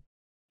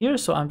here,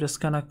 so I'm just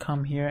gonna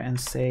come here and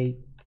say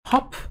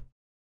pop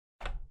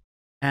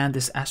and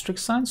this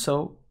asterisk sign,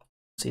 so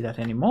see that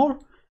anymore.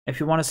 If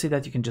you want to see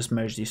that, you can just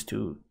merge these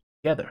two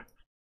together.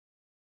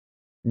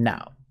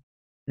 Now,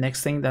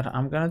 next thing that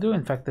I'm gonna do,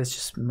 in fact, let's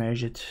just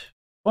merge it.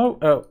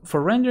 Well,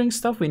 for rendering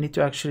stuff, we need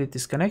to actually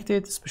disconnect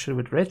it, especially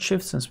with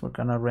Redshift, since we're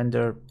gonna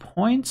render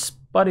points.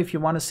 But if you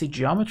want to see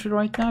geometry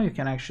right now, you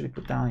can actually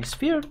put down a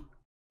sphere.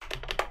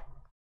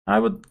 I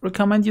would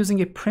recommend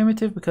using a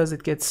primitive because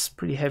it gets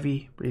pretty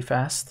heavy pretty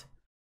fast,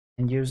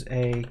 and use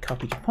a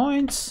copy to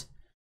points,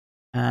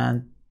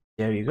 and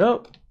there you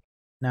go.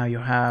 Now you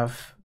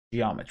have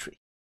geometry.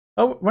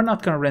 Oh, we're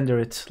not going to render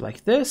it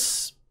like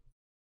this.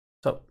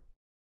 So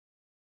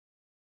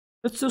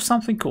let's do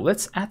something cool.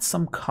 Let's add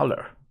some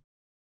color.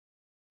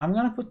 I'm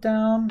going to put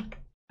down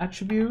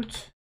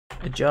attribute,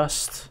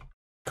 adjust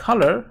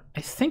color.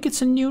 I think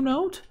it's a new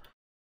node.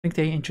 I think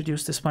they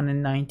introduced this one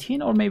in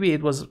 19, or maybe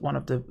it was one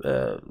of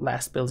the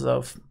last builds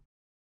of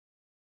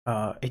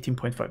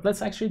 18.5.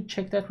 Let's actually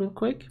check that real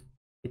quick.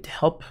 It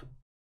help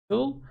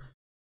tool,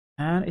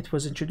 and it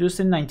was introduced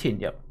in 19.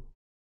 Yep.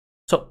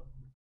 So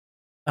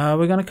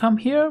we're gonna come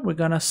here. We're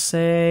gonna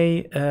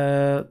say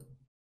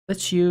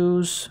let's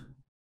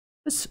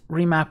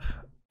remap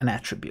an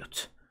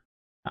attribute.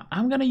 Now,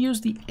 I'm gonna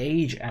use the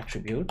age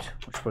attribute,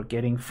 which we're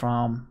getting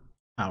from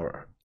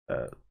our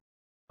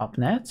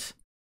PubNet,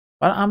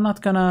 but I'm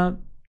not gonna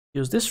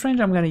use this range.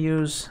 I'm gonna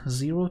use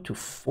 0 to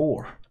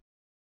 4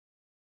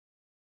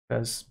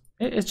 because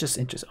it's just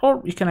interesting.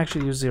 Or you can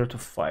actually use 0 to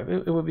 5.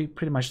 It will be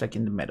pretty much like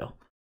in the middle.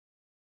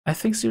 I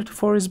think 0 to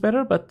 4 is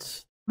better,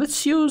 but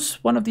let's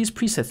use one of these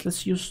presets.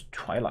 Let's use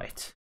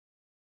Twilight.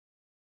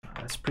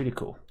 That's pretty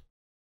cool.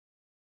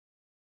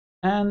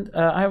 And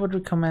I would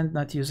recommend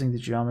not using the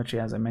geometry,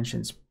 as I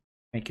mentioned,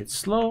 make it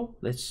slow.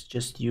 Let's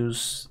just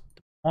use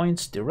the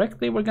points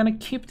directly. We're gonna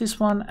keep this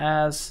one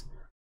as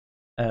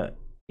a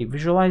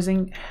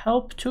visualizing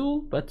help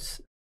tool, but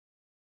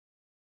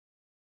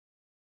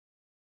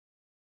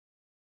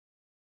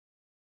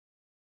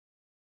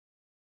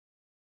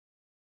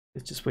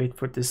let's just wait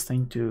for this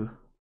thing to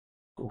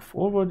go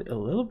forward a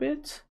little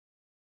bit.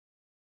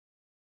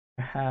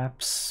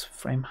 Perhaps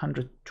frame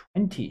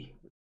 120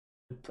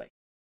 would play.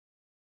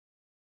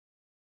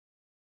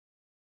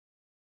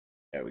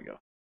 There we go.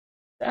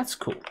 That's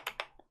cool.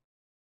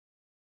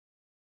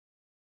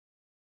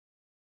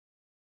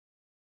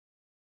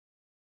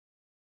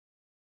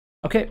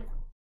 Okay,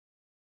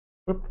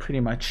 we're pretty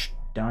much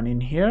done in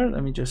here.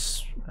 Let me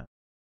just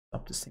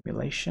stop the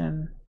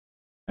simulation.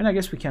 And I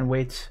guess we can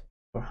wait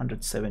for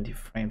 170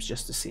 frames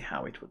just to see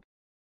how it would.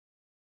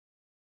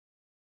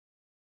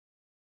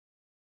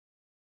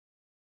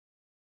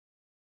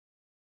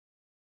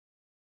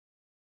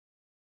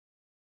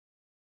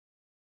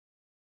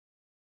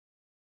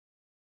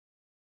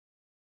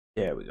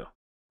 There we go.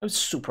 It's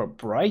super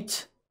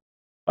bright,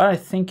 but I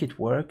think it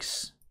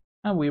works.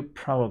 And we're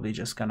probably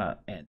just gonna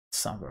end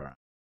somewhere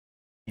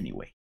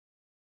anyway.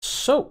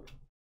 So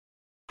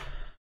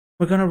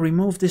we're gonna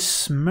remove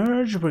this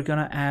merge. We're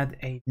gonna add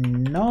a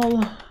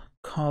null,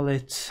 call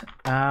it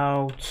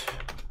out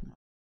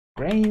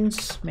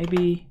grains,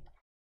 maybe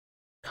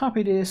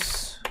copy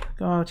this,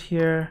 go out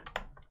here,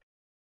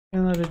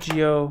 another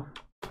geo,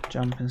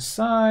 jump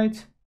inside,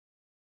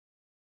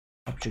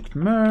 object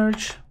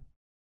merge,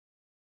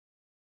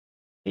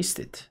 paste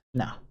it.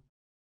 Now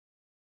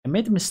I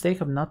made the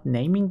mistake of not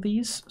naming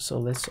these, so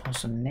let's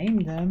also name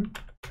them.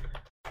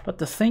 But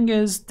the thing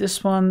is,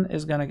 this one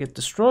is gonna get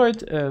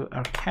destroyed.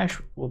 Our cache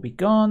will be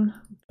gone.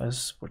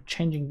 because we're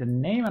changing the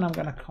name, and I'm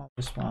gonna call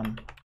this one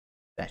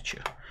statue.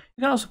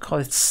 You can also call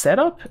it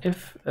setup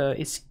if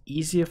it's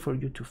easier for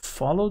you to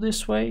follow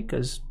this way,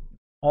 because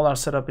all our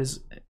setup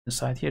is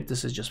inside here.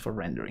 This is just for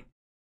rendering.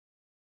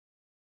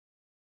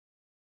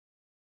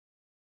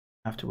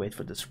 I have to wait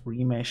for this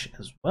remesh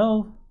as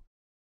well.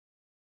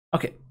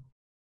 Okay,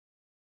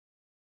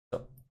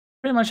 so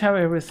pretty much have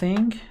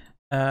everything.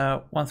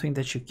 One thing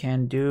that you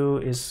can do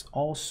is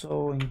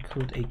also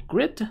include a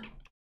grid.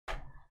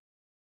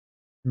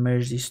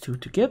 Merge these two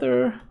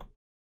together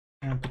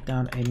and put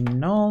down a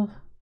null.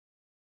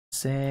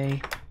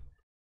 Say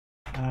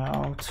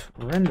out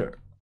render.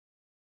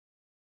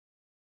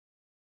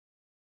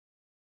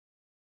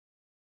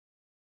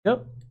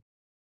 Yep.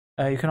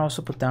 You can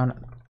also put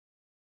down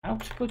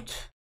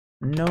output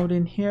node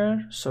in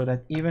here, so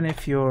that even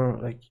if you're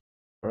like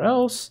or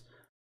else,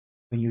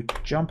 when you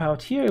jump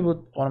out here, it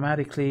would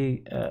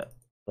automatically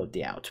load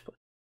the output.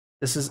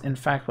 This is in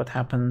fact what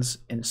happens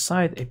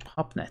inside a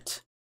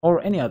PopNet or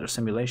any other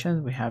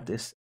simulation. We have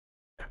this.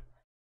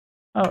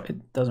 Oh,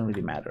 it doesn't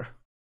really matter.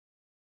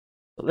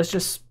 So let's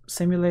just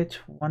simulate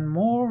one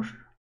more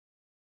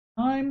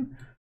time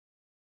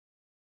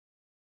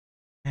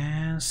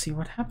and see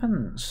what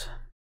happens.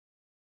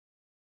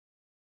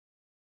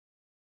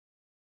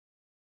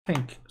 I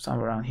think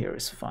somewhere around here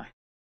is fine.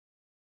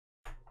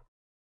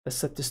 Let's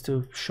set this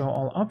to show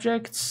all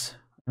objects.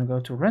 I'm gonna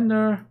go to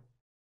render.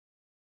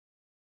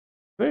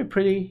 Very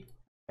pretty,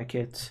 I like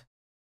it.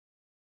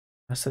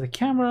 I set a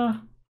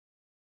camera.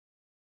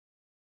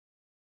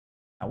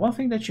 Now, one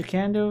thing that you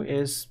can do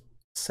is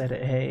set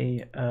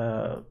a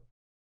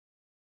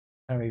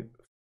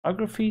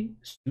photography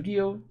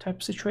studio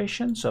type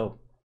situation. So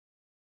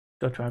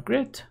go to our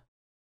grid.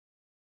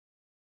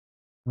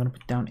 I'm gonna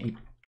put down a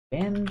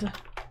bend.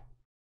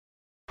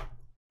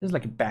 This is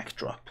like a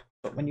backdrop.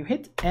 But when you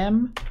hit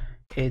M,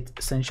 it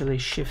essentially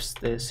shifts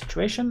the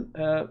situation.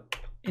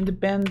 In the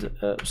bend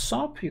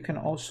SOP, you can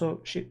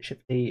also shift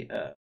the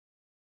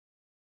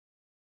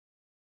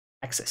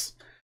axis.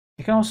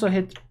 You can also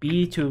hit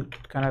B to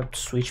kind of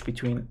switch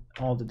between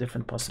all the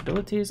different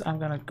possibilities. I'm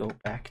gonna go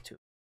back to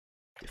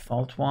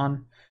default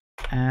one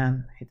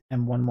and hit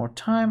M one more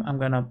time. I'm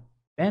gonna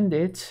bend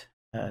it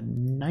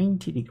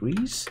 90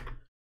 degrees.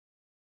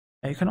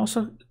 You can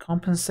also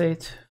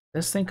compensate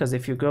this thing, because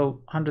if you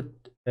go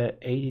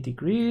 180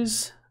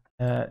 degrees,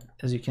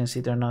 as you can see,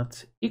 they're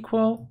not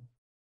equal.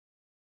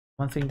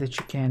 One thing that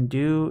you can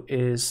do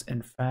is,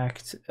 in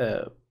fact,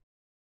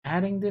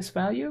 adding this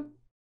value.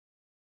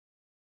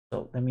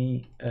 So let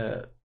me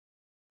show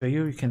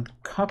you. You can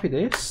copy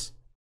this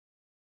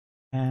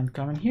and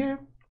come in here,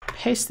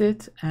 paste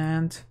it,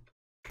 and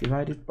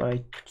divide it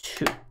by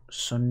 2.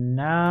 So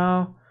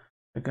now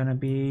they're going to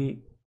be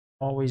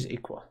always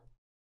equal.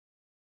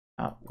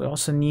 We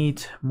also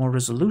need more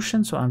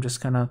resolution, so I'm just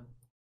gonna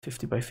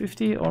 50 by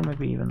 50, or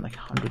maybe even like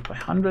 100 by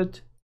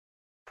 100.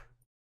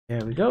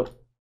 There we go.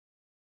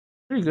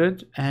 Pretty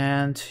good.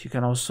 And you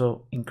can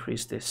also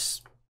increase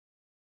this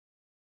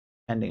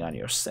depending on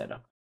your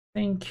setup. I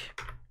think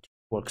it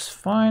works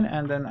fine.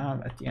 And then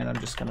at the end, I'm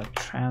just gonna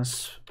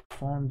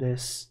transform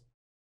this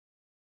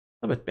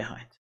a little bit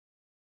behind.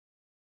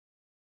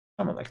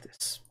 Something like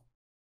this.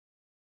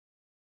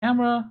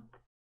 Camera.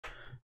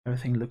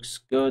 Everything looks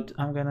good.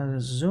 I'm gonna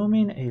zoom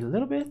in a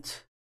little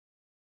bit.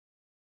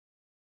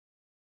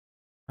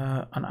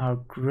 On our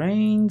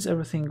grains,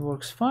 everything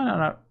works fine.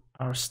 On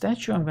our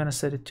statue, I'm gonna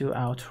set it to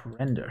out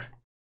render.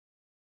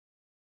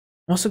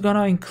 I'm also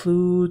gonna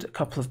include a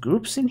couple of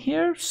groups in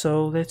here.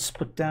 So let's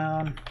put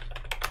down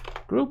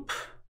group.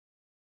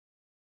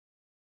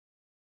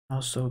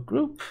 Also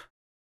group.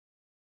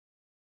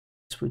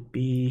 This would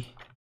be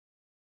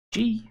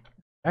G,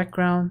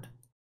 background.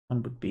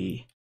 One would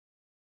be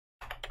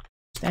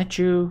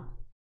statue,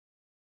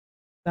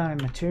 down in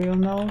material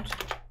node,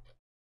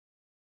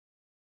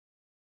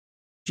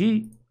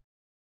 G,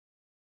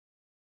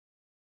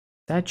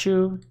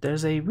 statue.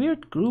 There's a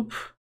weird group.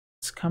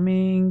 It's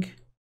coming, I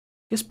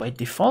guess by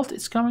default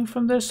it's coming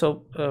from there.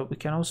 So we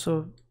can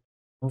also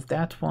move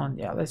that one.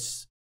 Yeah,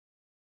 let's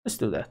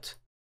do that.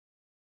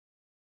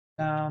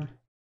 Down,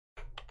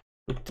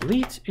 with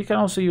delete. You can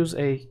also use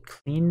a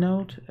clean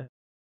node.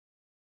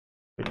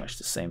 Pretty much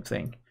the same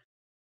thing.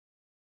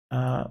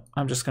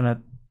 I'm just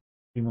gonna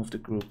remove the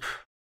group,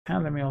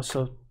 and let me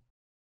also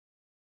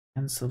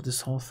cancel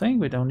this whole thing.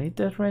 We don't need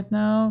that right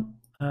now.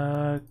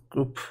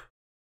 Group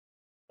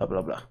blah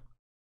blah blah.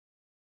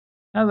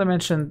 As I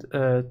mentioned,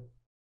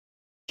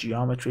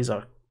 geometries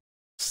are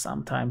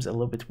sometimes a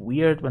little bit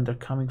weird when they're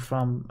coming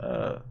from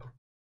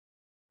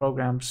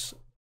programs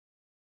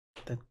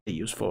that they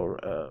use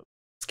for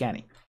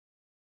scanning.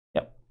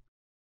 Yep. I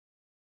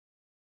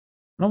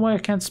don't know why I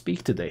can't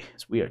speak today.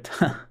 It's weird.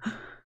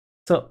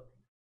 So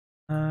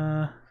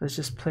let's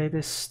just play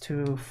this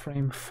to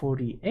frame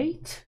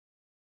 48.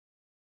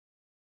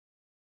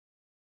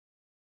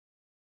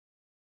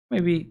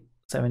 Maybe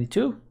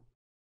 72.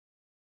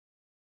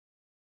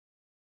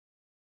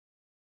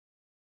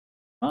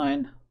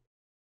 Fine.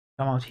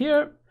 Come out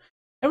here.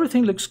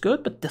 everything looks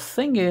good, but the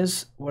thing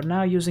is, we're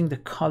now using the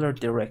color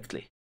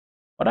directly.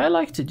 What I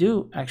like to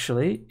do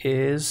actually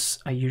is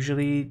I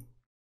usually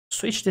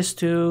switch this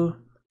to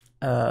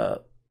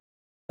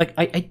like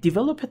I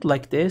develop it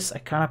like this. I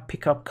kind of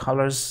pick up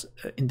colors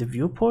in the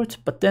viewport,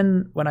 but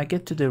then when I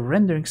get to the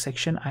rendering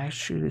section, I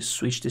actually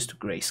switch this to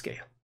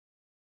grayscale.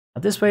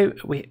 Now, this way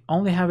we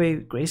only have a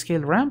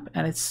grayscale ramp,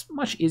 and it's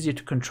much easier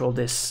to control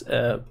this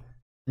in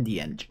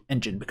the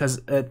engine, because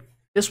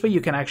this way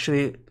you can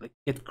actually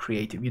get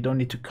creative. You don't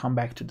need to come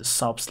back to the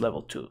subs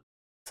level to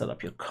set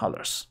up your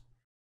colors.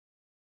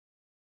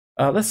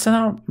 Let's set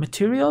our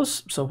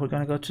materials. So we're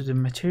going to go to the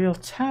material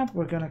tab.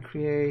 We're going to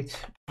create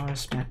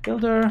RS map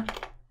builder.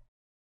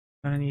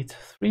 We're going to need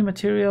 3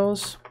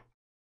 materials: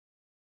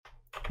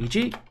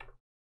 PG,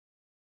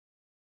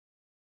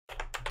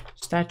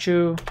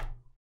 statue,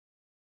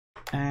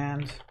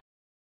 and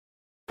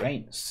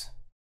grains.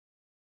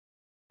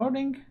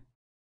 Recording.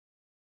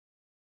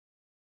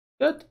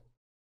 Good.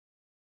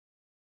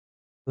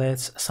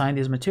 Let's assign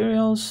these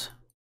materials.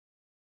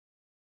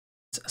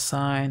 Let's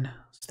assign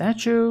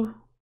statue.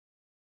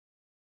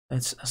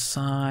 Let's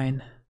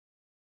assign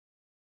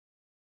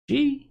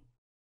G.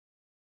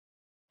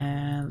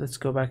 And let's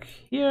go back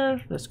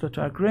here. Let's go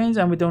to our grains,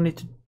 and we don't need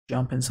to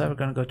jump inside. We're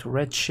going to go to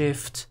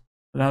redshift.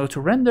 We're going to go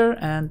to render,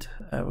 and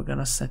we're going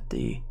to set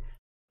the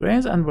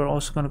grains, and we're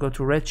also going to go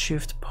to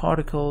redshift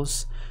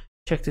particles.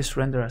 Check this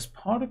render as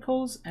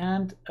particles,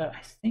 and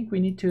I think we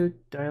need to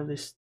dial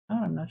this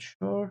down. I'm not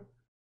sure.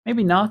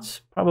 Maybe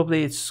not.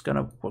 Probably it's going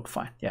to work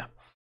fine. Yeah.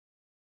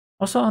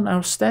 Also on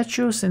our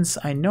statue, since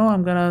I know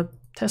I'm going to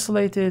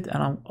tessellate it,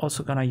 and I'm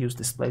also going to use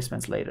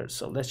displacements later,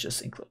 so let's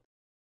just include.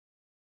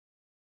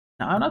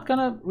 Now, I'm not going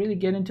to really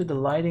get into the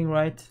lighting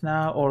right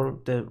now or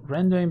the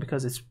rendering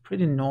because it's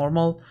pretty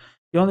normal.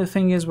 The only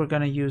thing is we're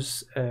going to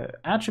use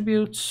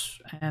attributes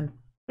and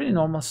pretty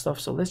normal stuff.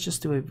 So let's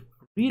just do a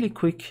really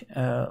quick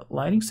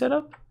lighting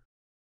setup.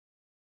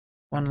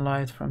 One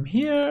light from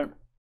here,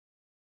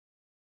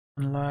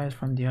 one light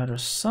from the other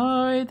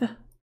side,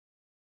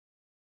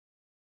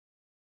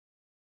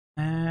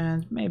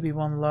 and maybe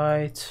one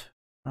light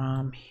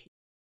from here,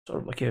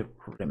 sort of like a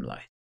rim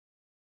light.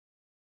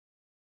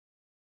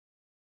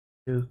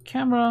 To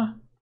camera,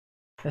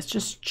 let's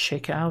just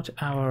check out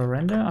our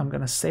render. I'm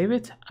gonna save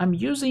it. I'm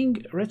using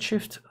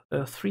Redshift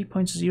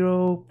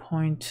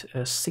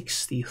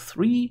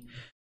 3.0.63.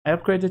 I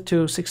upgraded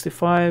to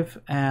 65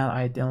 and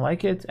I didn't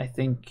like it. I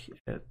think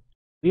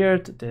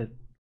weird, the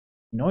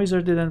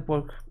noiser didn't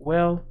work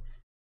well.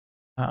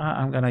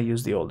 I'm gonna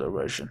use the older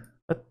version,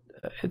 but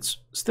it's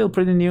still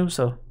pretty new,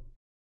 so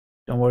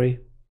don't worry.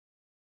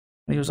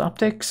 I'm gonna use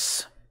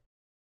optics.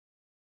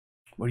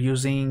 We're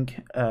using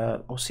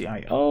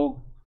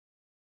OCIO,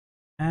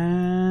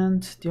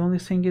 and the only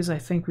thing is I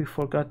think we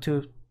forgot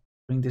to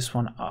bring this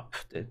one up.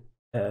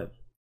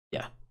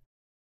 Yeah,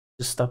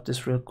 just stop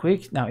this real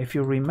quick. Now if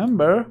you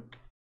remember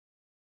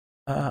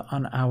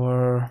on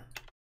our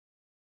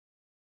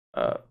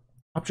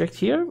object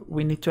here,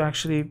 we need to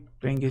actually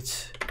bring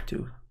it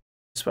to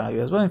this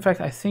value as well. In fact,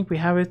 I think we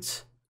have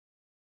it.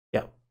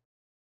 Yeah,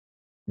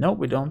 no,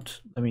 we don't.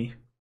 Let me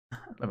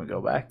go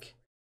back.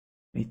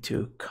 Need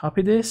to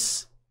copy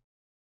this.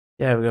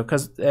 There we go,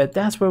 because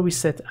that's where we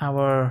set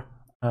our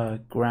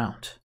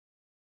ground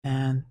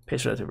and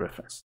paste relative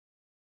reference.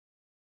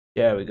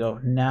 There we go.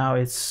 Now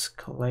it's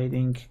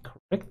colliding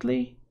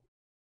correctly.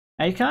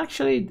 Now you can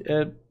actually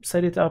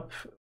set it up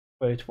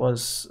where it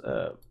was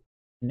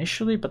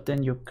initially, but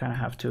then you kind of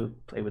have to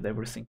play with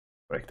everything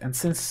correct. And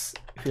since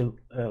if you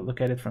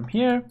look at it from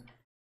here,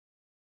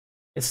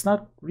 it's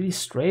not really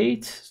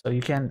straight, so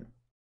you can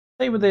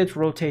play with it,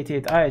 rotate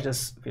it. I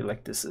just feel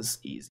like this is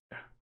easier.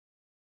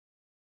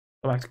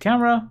 Go back to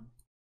camera,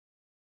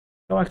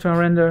 go back to our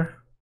render.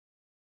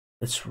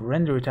 Let's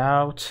render it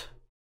out.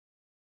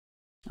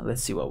 And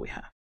let's see what we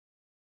have.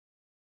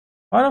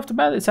 Right off the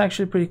bat, it's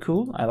actually pretty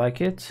cool. I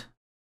like it.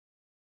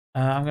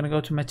 I'm gonna go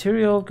to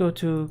material, go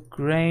to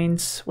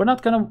grains. We're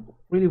not gonna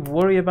really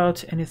worry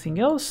about anything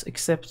else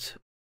except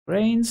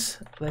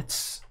grains.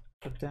 Let's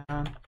put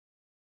down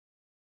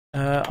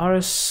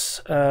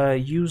RS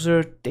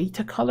user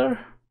data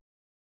color.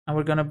 And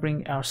we're gonna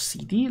bring our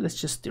CD. Let's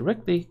just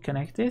directly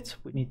connect it.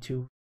 We need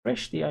to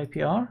refresh the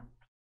IPR.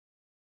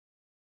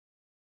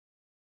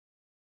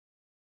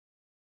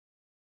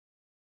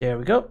 There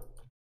we go.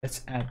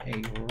 Let's add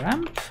a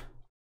ramp.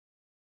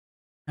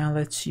 And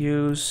let's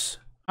use,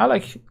 I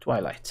like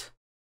Twilight.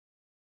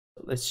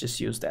 So let's just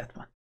use that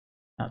one.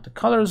 Now the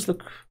colors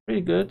look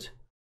pretty good.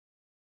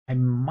 I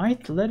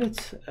might let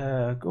it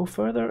go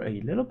further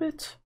a little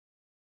bit.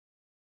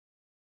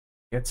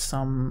 Get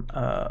some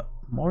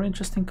more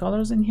interesting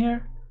colors in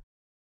here,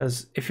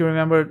 because if you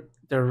remember,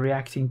 they're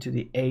reacting to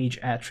the age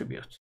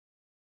attribute.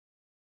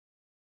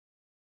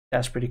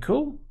 That's pretty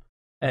cool.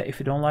 If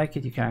you don't like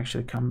it, you can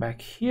actually come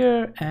back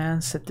here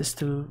and set this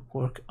to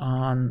work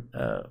on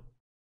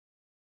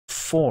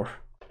 4.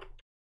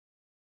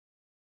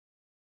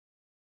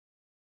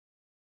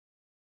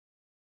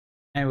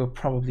 And it will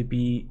probably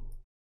be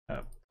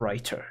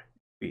brighter.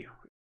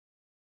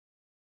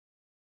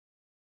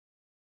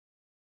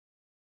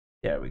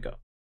 There we go.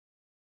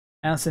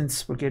 And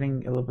since we're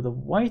getting a little bit of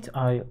white,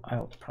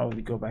 I'll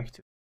probably go back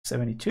to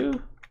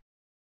 72.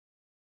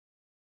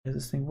 Is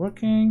this thing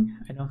working?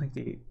 I don't think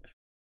the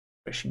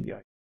refreshing the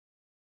icon.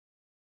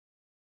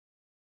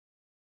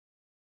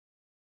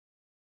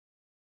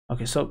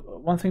 Okay, so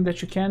one thing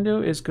that you can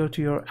do is go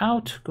to your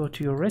out, go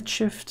to your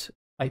Redshift,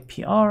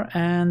 IPR,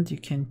 and you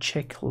can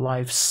check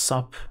live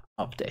sub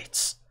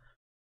updates.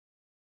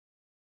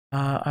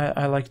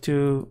 I like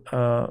to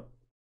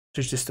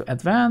switch this to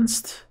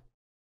advanced.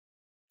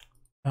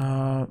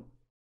 I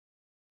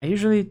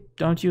usually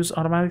don't use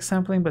automatic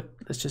sampling, but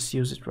let's just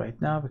use it right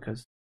now because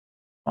it's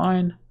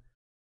fine.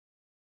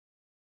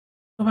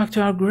 Go back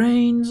to our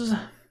grains.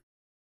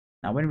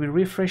 Now when we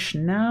refresh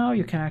now,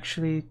 you can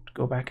actually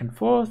go back and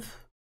forth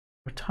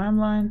for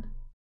timeline.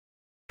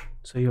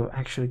 So you'll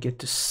actually get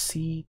to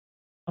see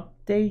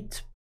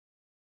update.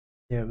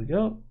 There we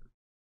go.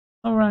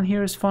 Around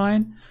here is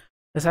fine.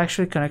 It's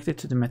actually connected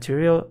to the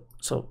material.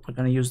 So we're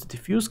going to use the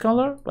diffuse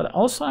color, but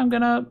also I'm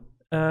going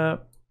to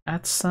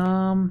add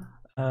some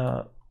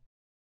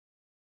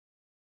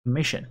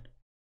emission.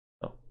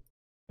 So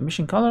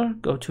emission color,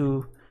 go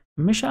to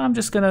emission. I'm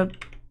just going to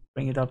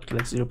bring it up to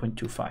like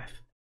 0.25.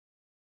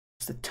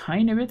 Just a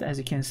tiny bit. As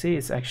you can see,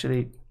 it's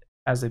actually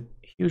has a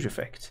huge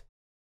effect.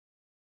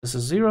 This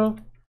is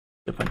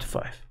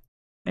 0.25.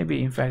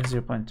 Maybe in fact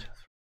 0.35.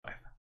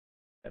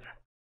 Better.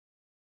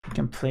 We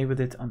can play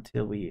with it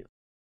until we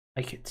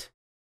like it.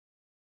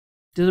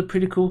 This is a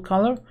pretty cool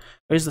color.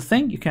 Here's the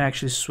thing, you can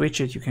actually switch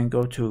it. You can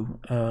go to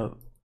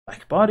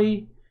black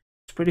body.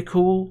 It's pretty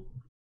cool.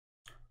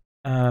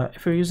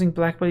 If you're using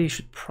black body, you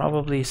should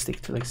probably stick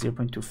to like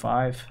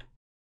 0.25,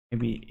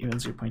 maybe even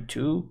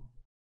 0.2.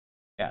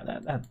 Yeah,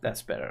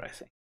 that's better, I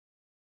think.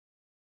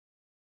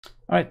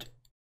 All right,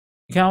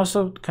 you can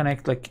also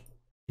connect like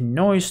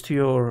noise to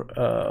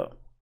your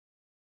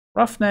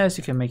roughness.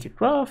 You can make it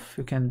rough,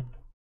 you can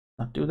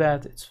not do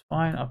that, it's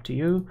fine, up to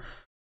you.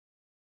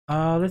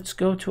 Let's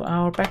go to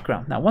our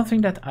background. Now, one thing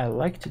that I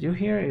like to do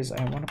here is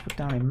I want to put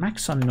down a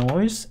max on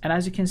noise, and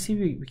as you can see,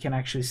 we can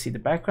actually see the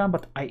background,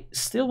 but I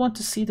still want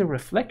to see the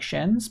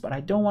reflections, but I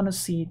don't want to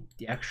see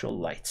the actual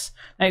lights.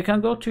 Now you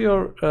can go to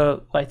your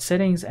light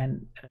settings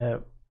and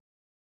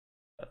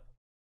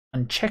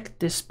uncheck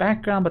this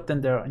background, but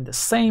then they're in the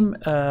same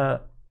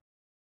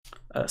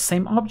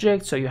same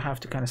object, so you have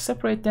to kind of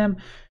separate them.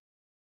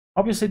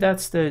 Obviously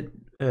that's the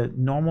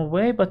normal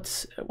way,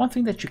 but one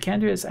thing that you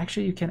can do is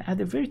actually you can add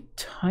a very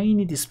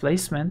tiny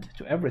displacement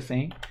to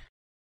everything.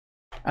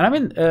 And I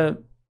mean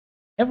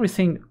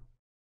everything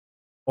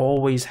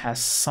always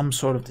has some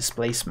sort of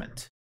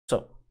displacement, so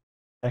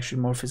it's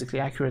actually more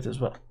physically accurate as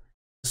well.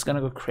 It's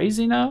gonna go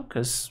crazy now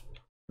because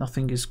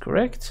nothing is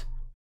correct.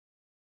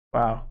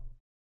 Wow.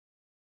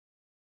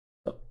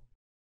 So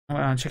I'm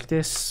gonna check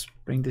this,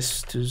 bring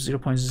this to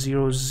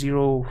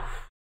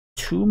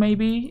 0.002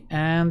 maybe,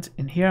 and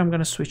in here I'm going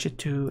to switch it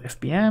to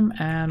FBM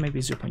and maybe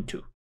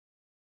 0.2.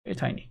 Very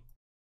tiny.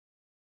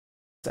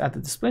 Let's add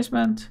the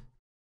displacement,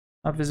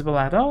 not visible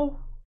at all,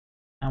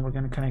 and we're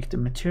going to connect the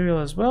material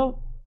as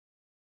well,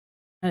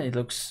 and it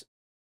looks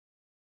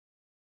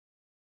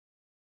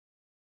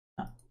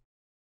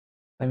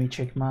let me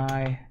check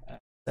my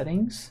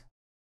settings.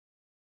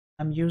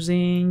 I'm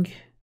using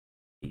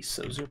these,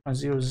 so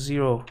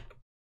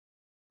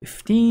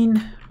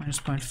 0.0015 minus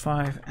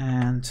 0.5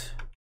 and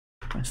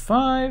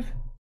 0.5,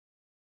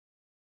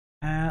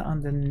 and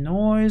on the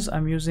noise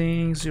I'm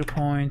using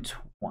 0.1.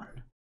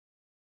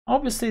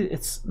 Obviously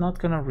it's not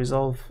gonna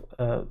resolve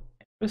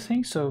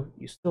everything, so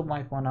you still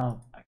might want to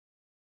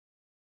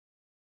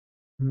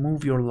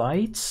move your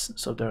lights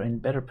so they're in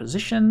better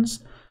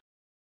positions.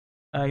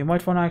 You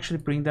might want to actually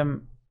bring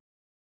them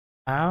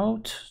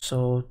out.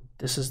 So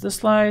this is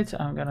this light,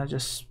 I'm gonna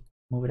just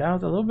move it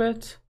out a little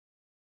bit.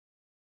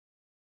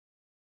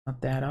 Not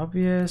that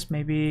obvious.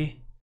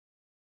 Maybe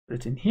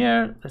put it in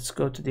here. Let's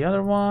go to the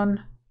other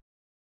one.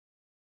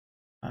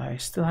 I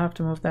still have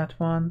to move that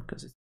one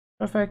because it's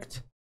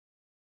perfect.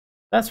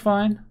 That's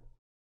fine.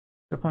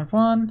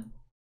 0.1.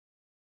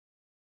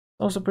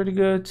 Also pretty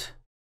good.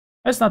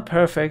 It's not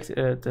perfect.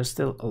 There's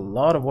still a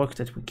lot of work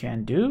that we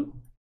can do.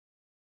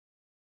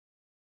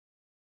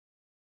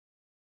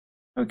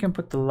 We can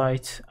put the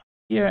light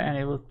here and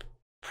it will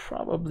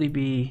probably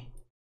be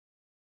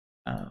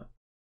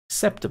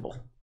acceptable,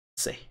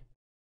 let's say.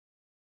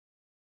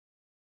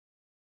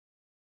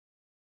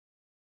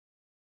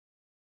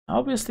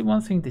 Obviously,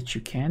 one thing that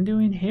you can do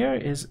in here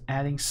is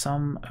adding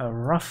some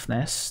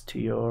roughness to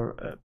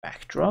your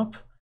backdrop,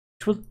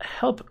 which will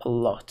help a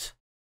lot.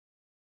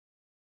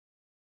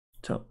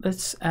 So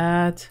let's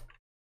add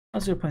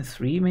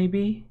 0.3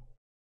 maybe.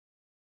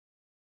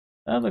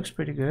 That looks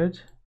pretty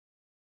good.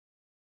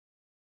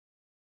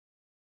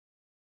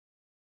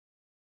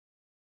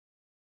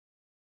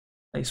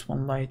 Place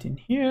one light in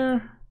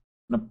here.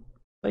 I'm gonna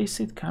place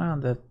it kind of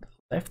on the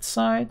left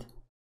side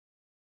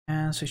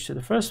and switch to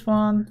the first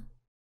one.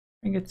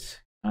 Bring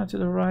it kind of to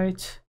the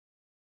right.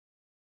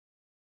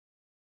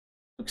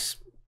 Looks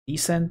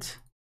decent.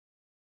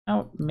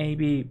 Now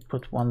maybe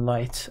put one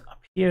light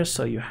up here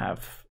so you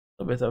have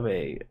a bit of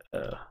a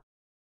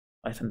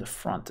light in the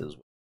front as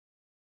well.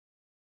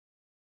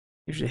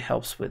 Usually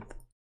helps with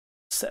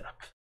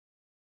setup.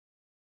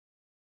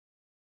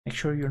 Make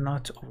sure you're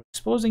not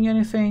overexposing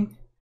anything.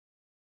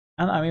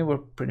 And I mean, we're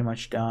pretty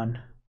much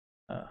done.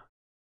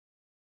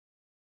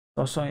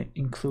 Also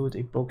include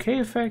a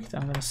bokeh effect.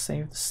 I'm gonna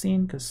save the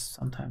scene because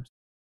sometimes it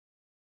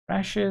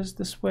crashes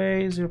this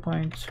way.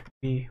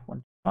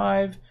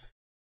 0.315.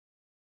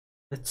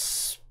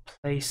 Let's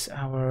place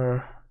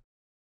our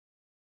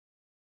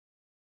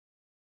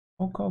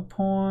focal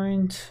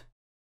point.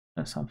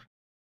 Something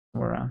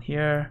around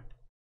here.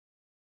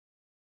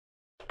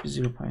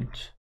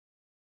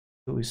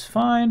 0.2 is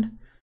fine.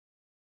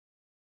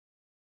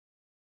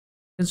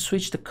 You can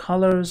switch the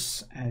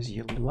colors as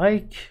you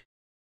like.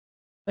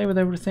 Play with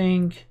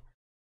everything.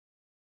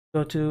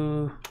 Go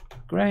to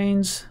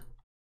grains.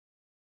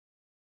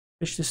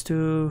 Switch this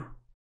to.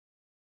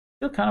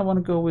 Still kind of want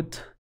to go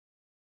with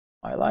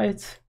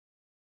highlight.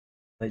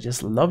 I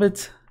just love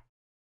it.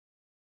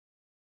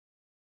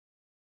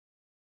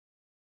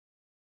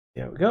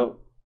 There we go.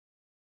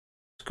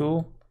 It's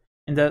cool.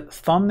 In the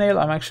thumbnail,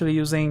 I'm actually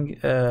using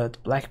the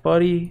black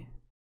body,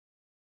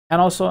 and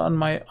also on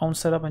my own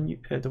setup and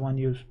the one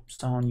you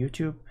saw on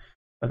YouTube.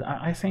 But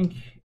I think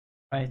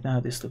right now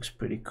this looks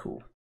pretty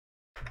cool.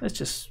 Let's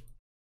just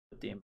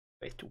put the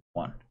image to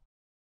 1.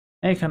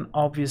 And you can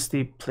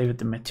obviously play with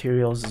the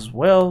materials as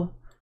well.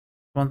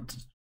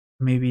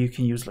 Maybe you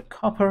can use like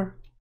copper.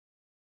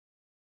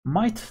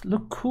 Might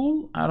look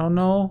cool. I don't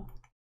know.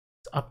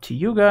 It's up to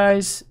you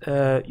guys.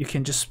 You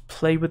can just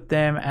play with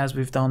them as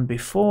we've done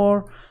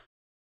before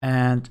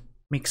and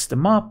mix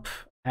them up.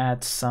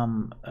 Add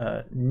some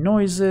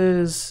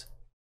noises.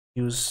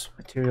 Use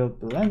material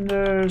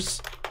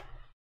blenders.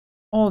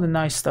 All the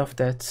nice stuff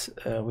that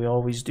we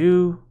always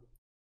do.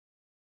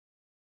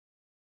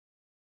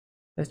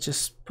 Let's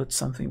just put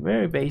something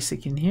very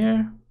basic in here.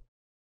 I'm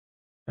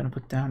gonna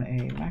put down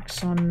a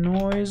max on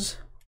noise.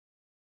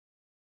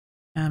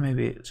 And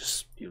maybe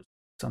just use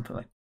something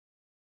like that.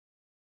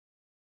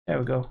 There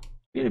we go.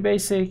 Really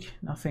basic,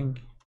 nothing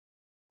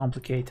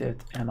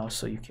complicated. And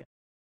also you can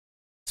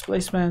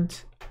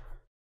displacement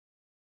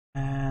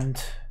and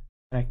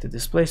connect the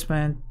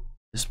displacement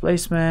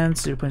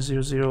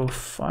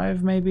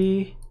 0.005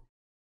 maybe,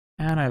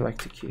 and I like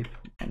to keep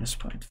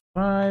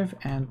 -0.5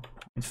 and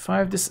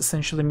 0.5. This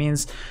essentially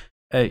means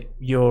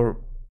your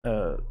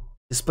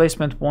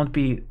displacement won't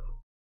be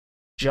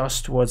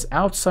just towards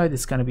outside.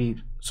 It's going to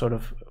be sort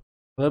of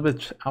a little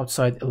bit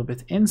outside, a little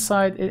bit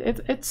inside.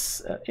 It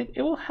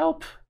will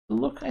help the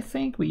look. I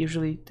think we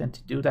usually tend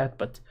to do that,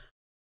 but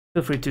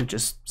feel free to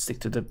just stick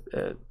to the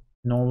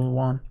normal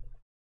one.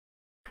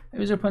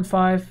 Maybe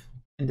 0.5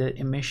 in the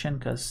emission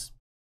because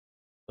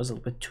it was a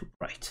little bit too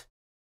bright.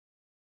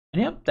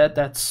 And yep,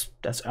 that's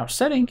our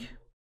setting.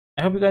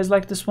 I hope you guys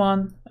like this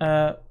one.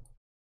 I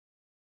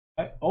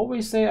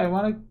always say I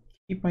want to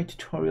keep my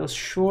tutorials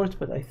short,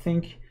 but I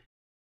think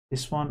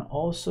this one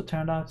also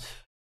turned out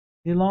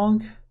really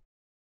long.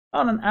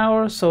 About an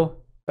hour, so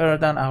better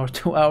than our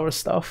 2-hour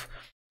stuff.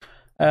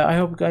 I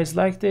hope you guys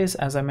like this.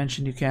 As I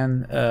mentioned, you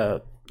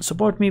can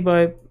support me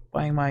by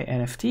buying my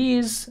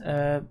NFTs.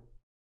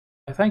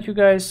 I thank you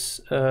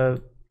guys.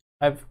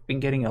 I've been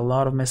getting a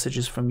lot of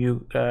messages from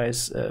you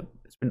guys.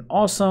 It's been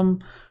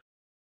awesome.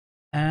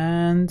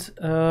 And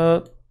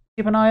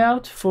keep an eye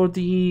out for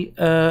the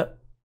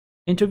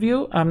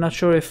interview. I'm not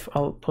sure if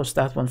I'll post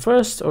that one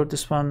first or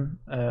this one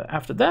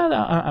after that.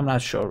 I'm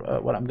not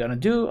sure what I'm gonna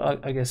do.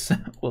 I guess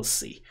we'll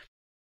see.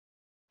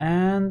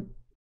 And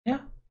yeah,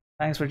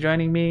 thanks for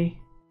joining me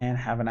and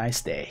have a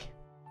nice day.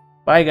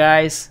 Bye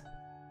guys.